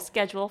our full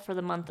schedule for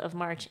the month of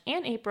March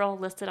and April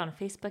listed on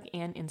Facebook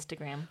and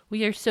Instagram.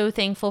 We are so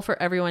thankful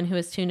for everyone who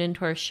has tuned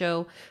into our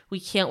show.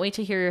 We can't wait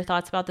to hear your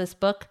thoughts about this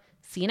book.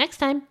 See you next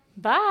time.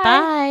 Bye.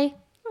 Bye.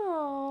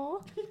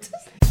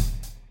 Aww.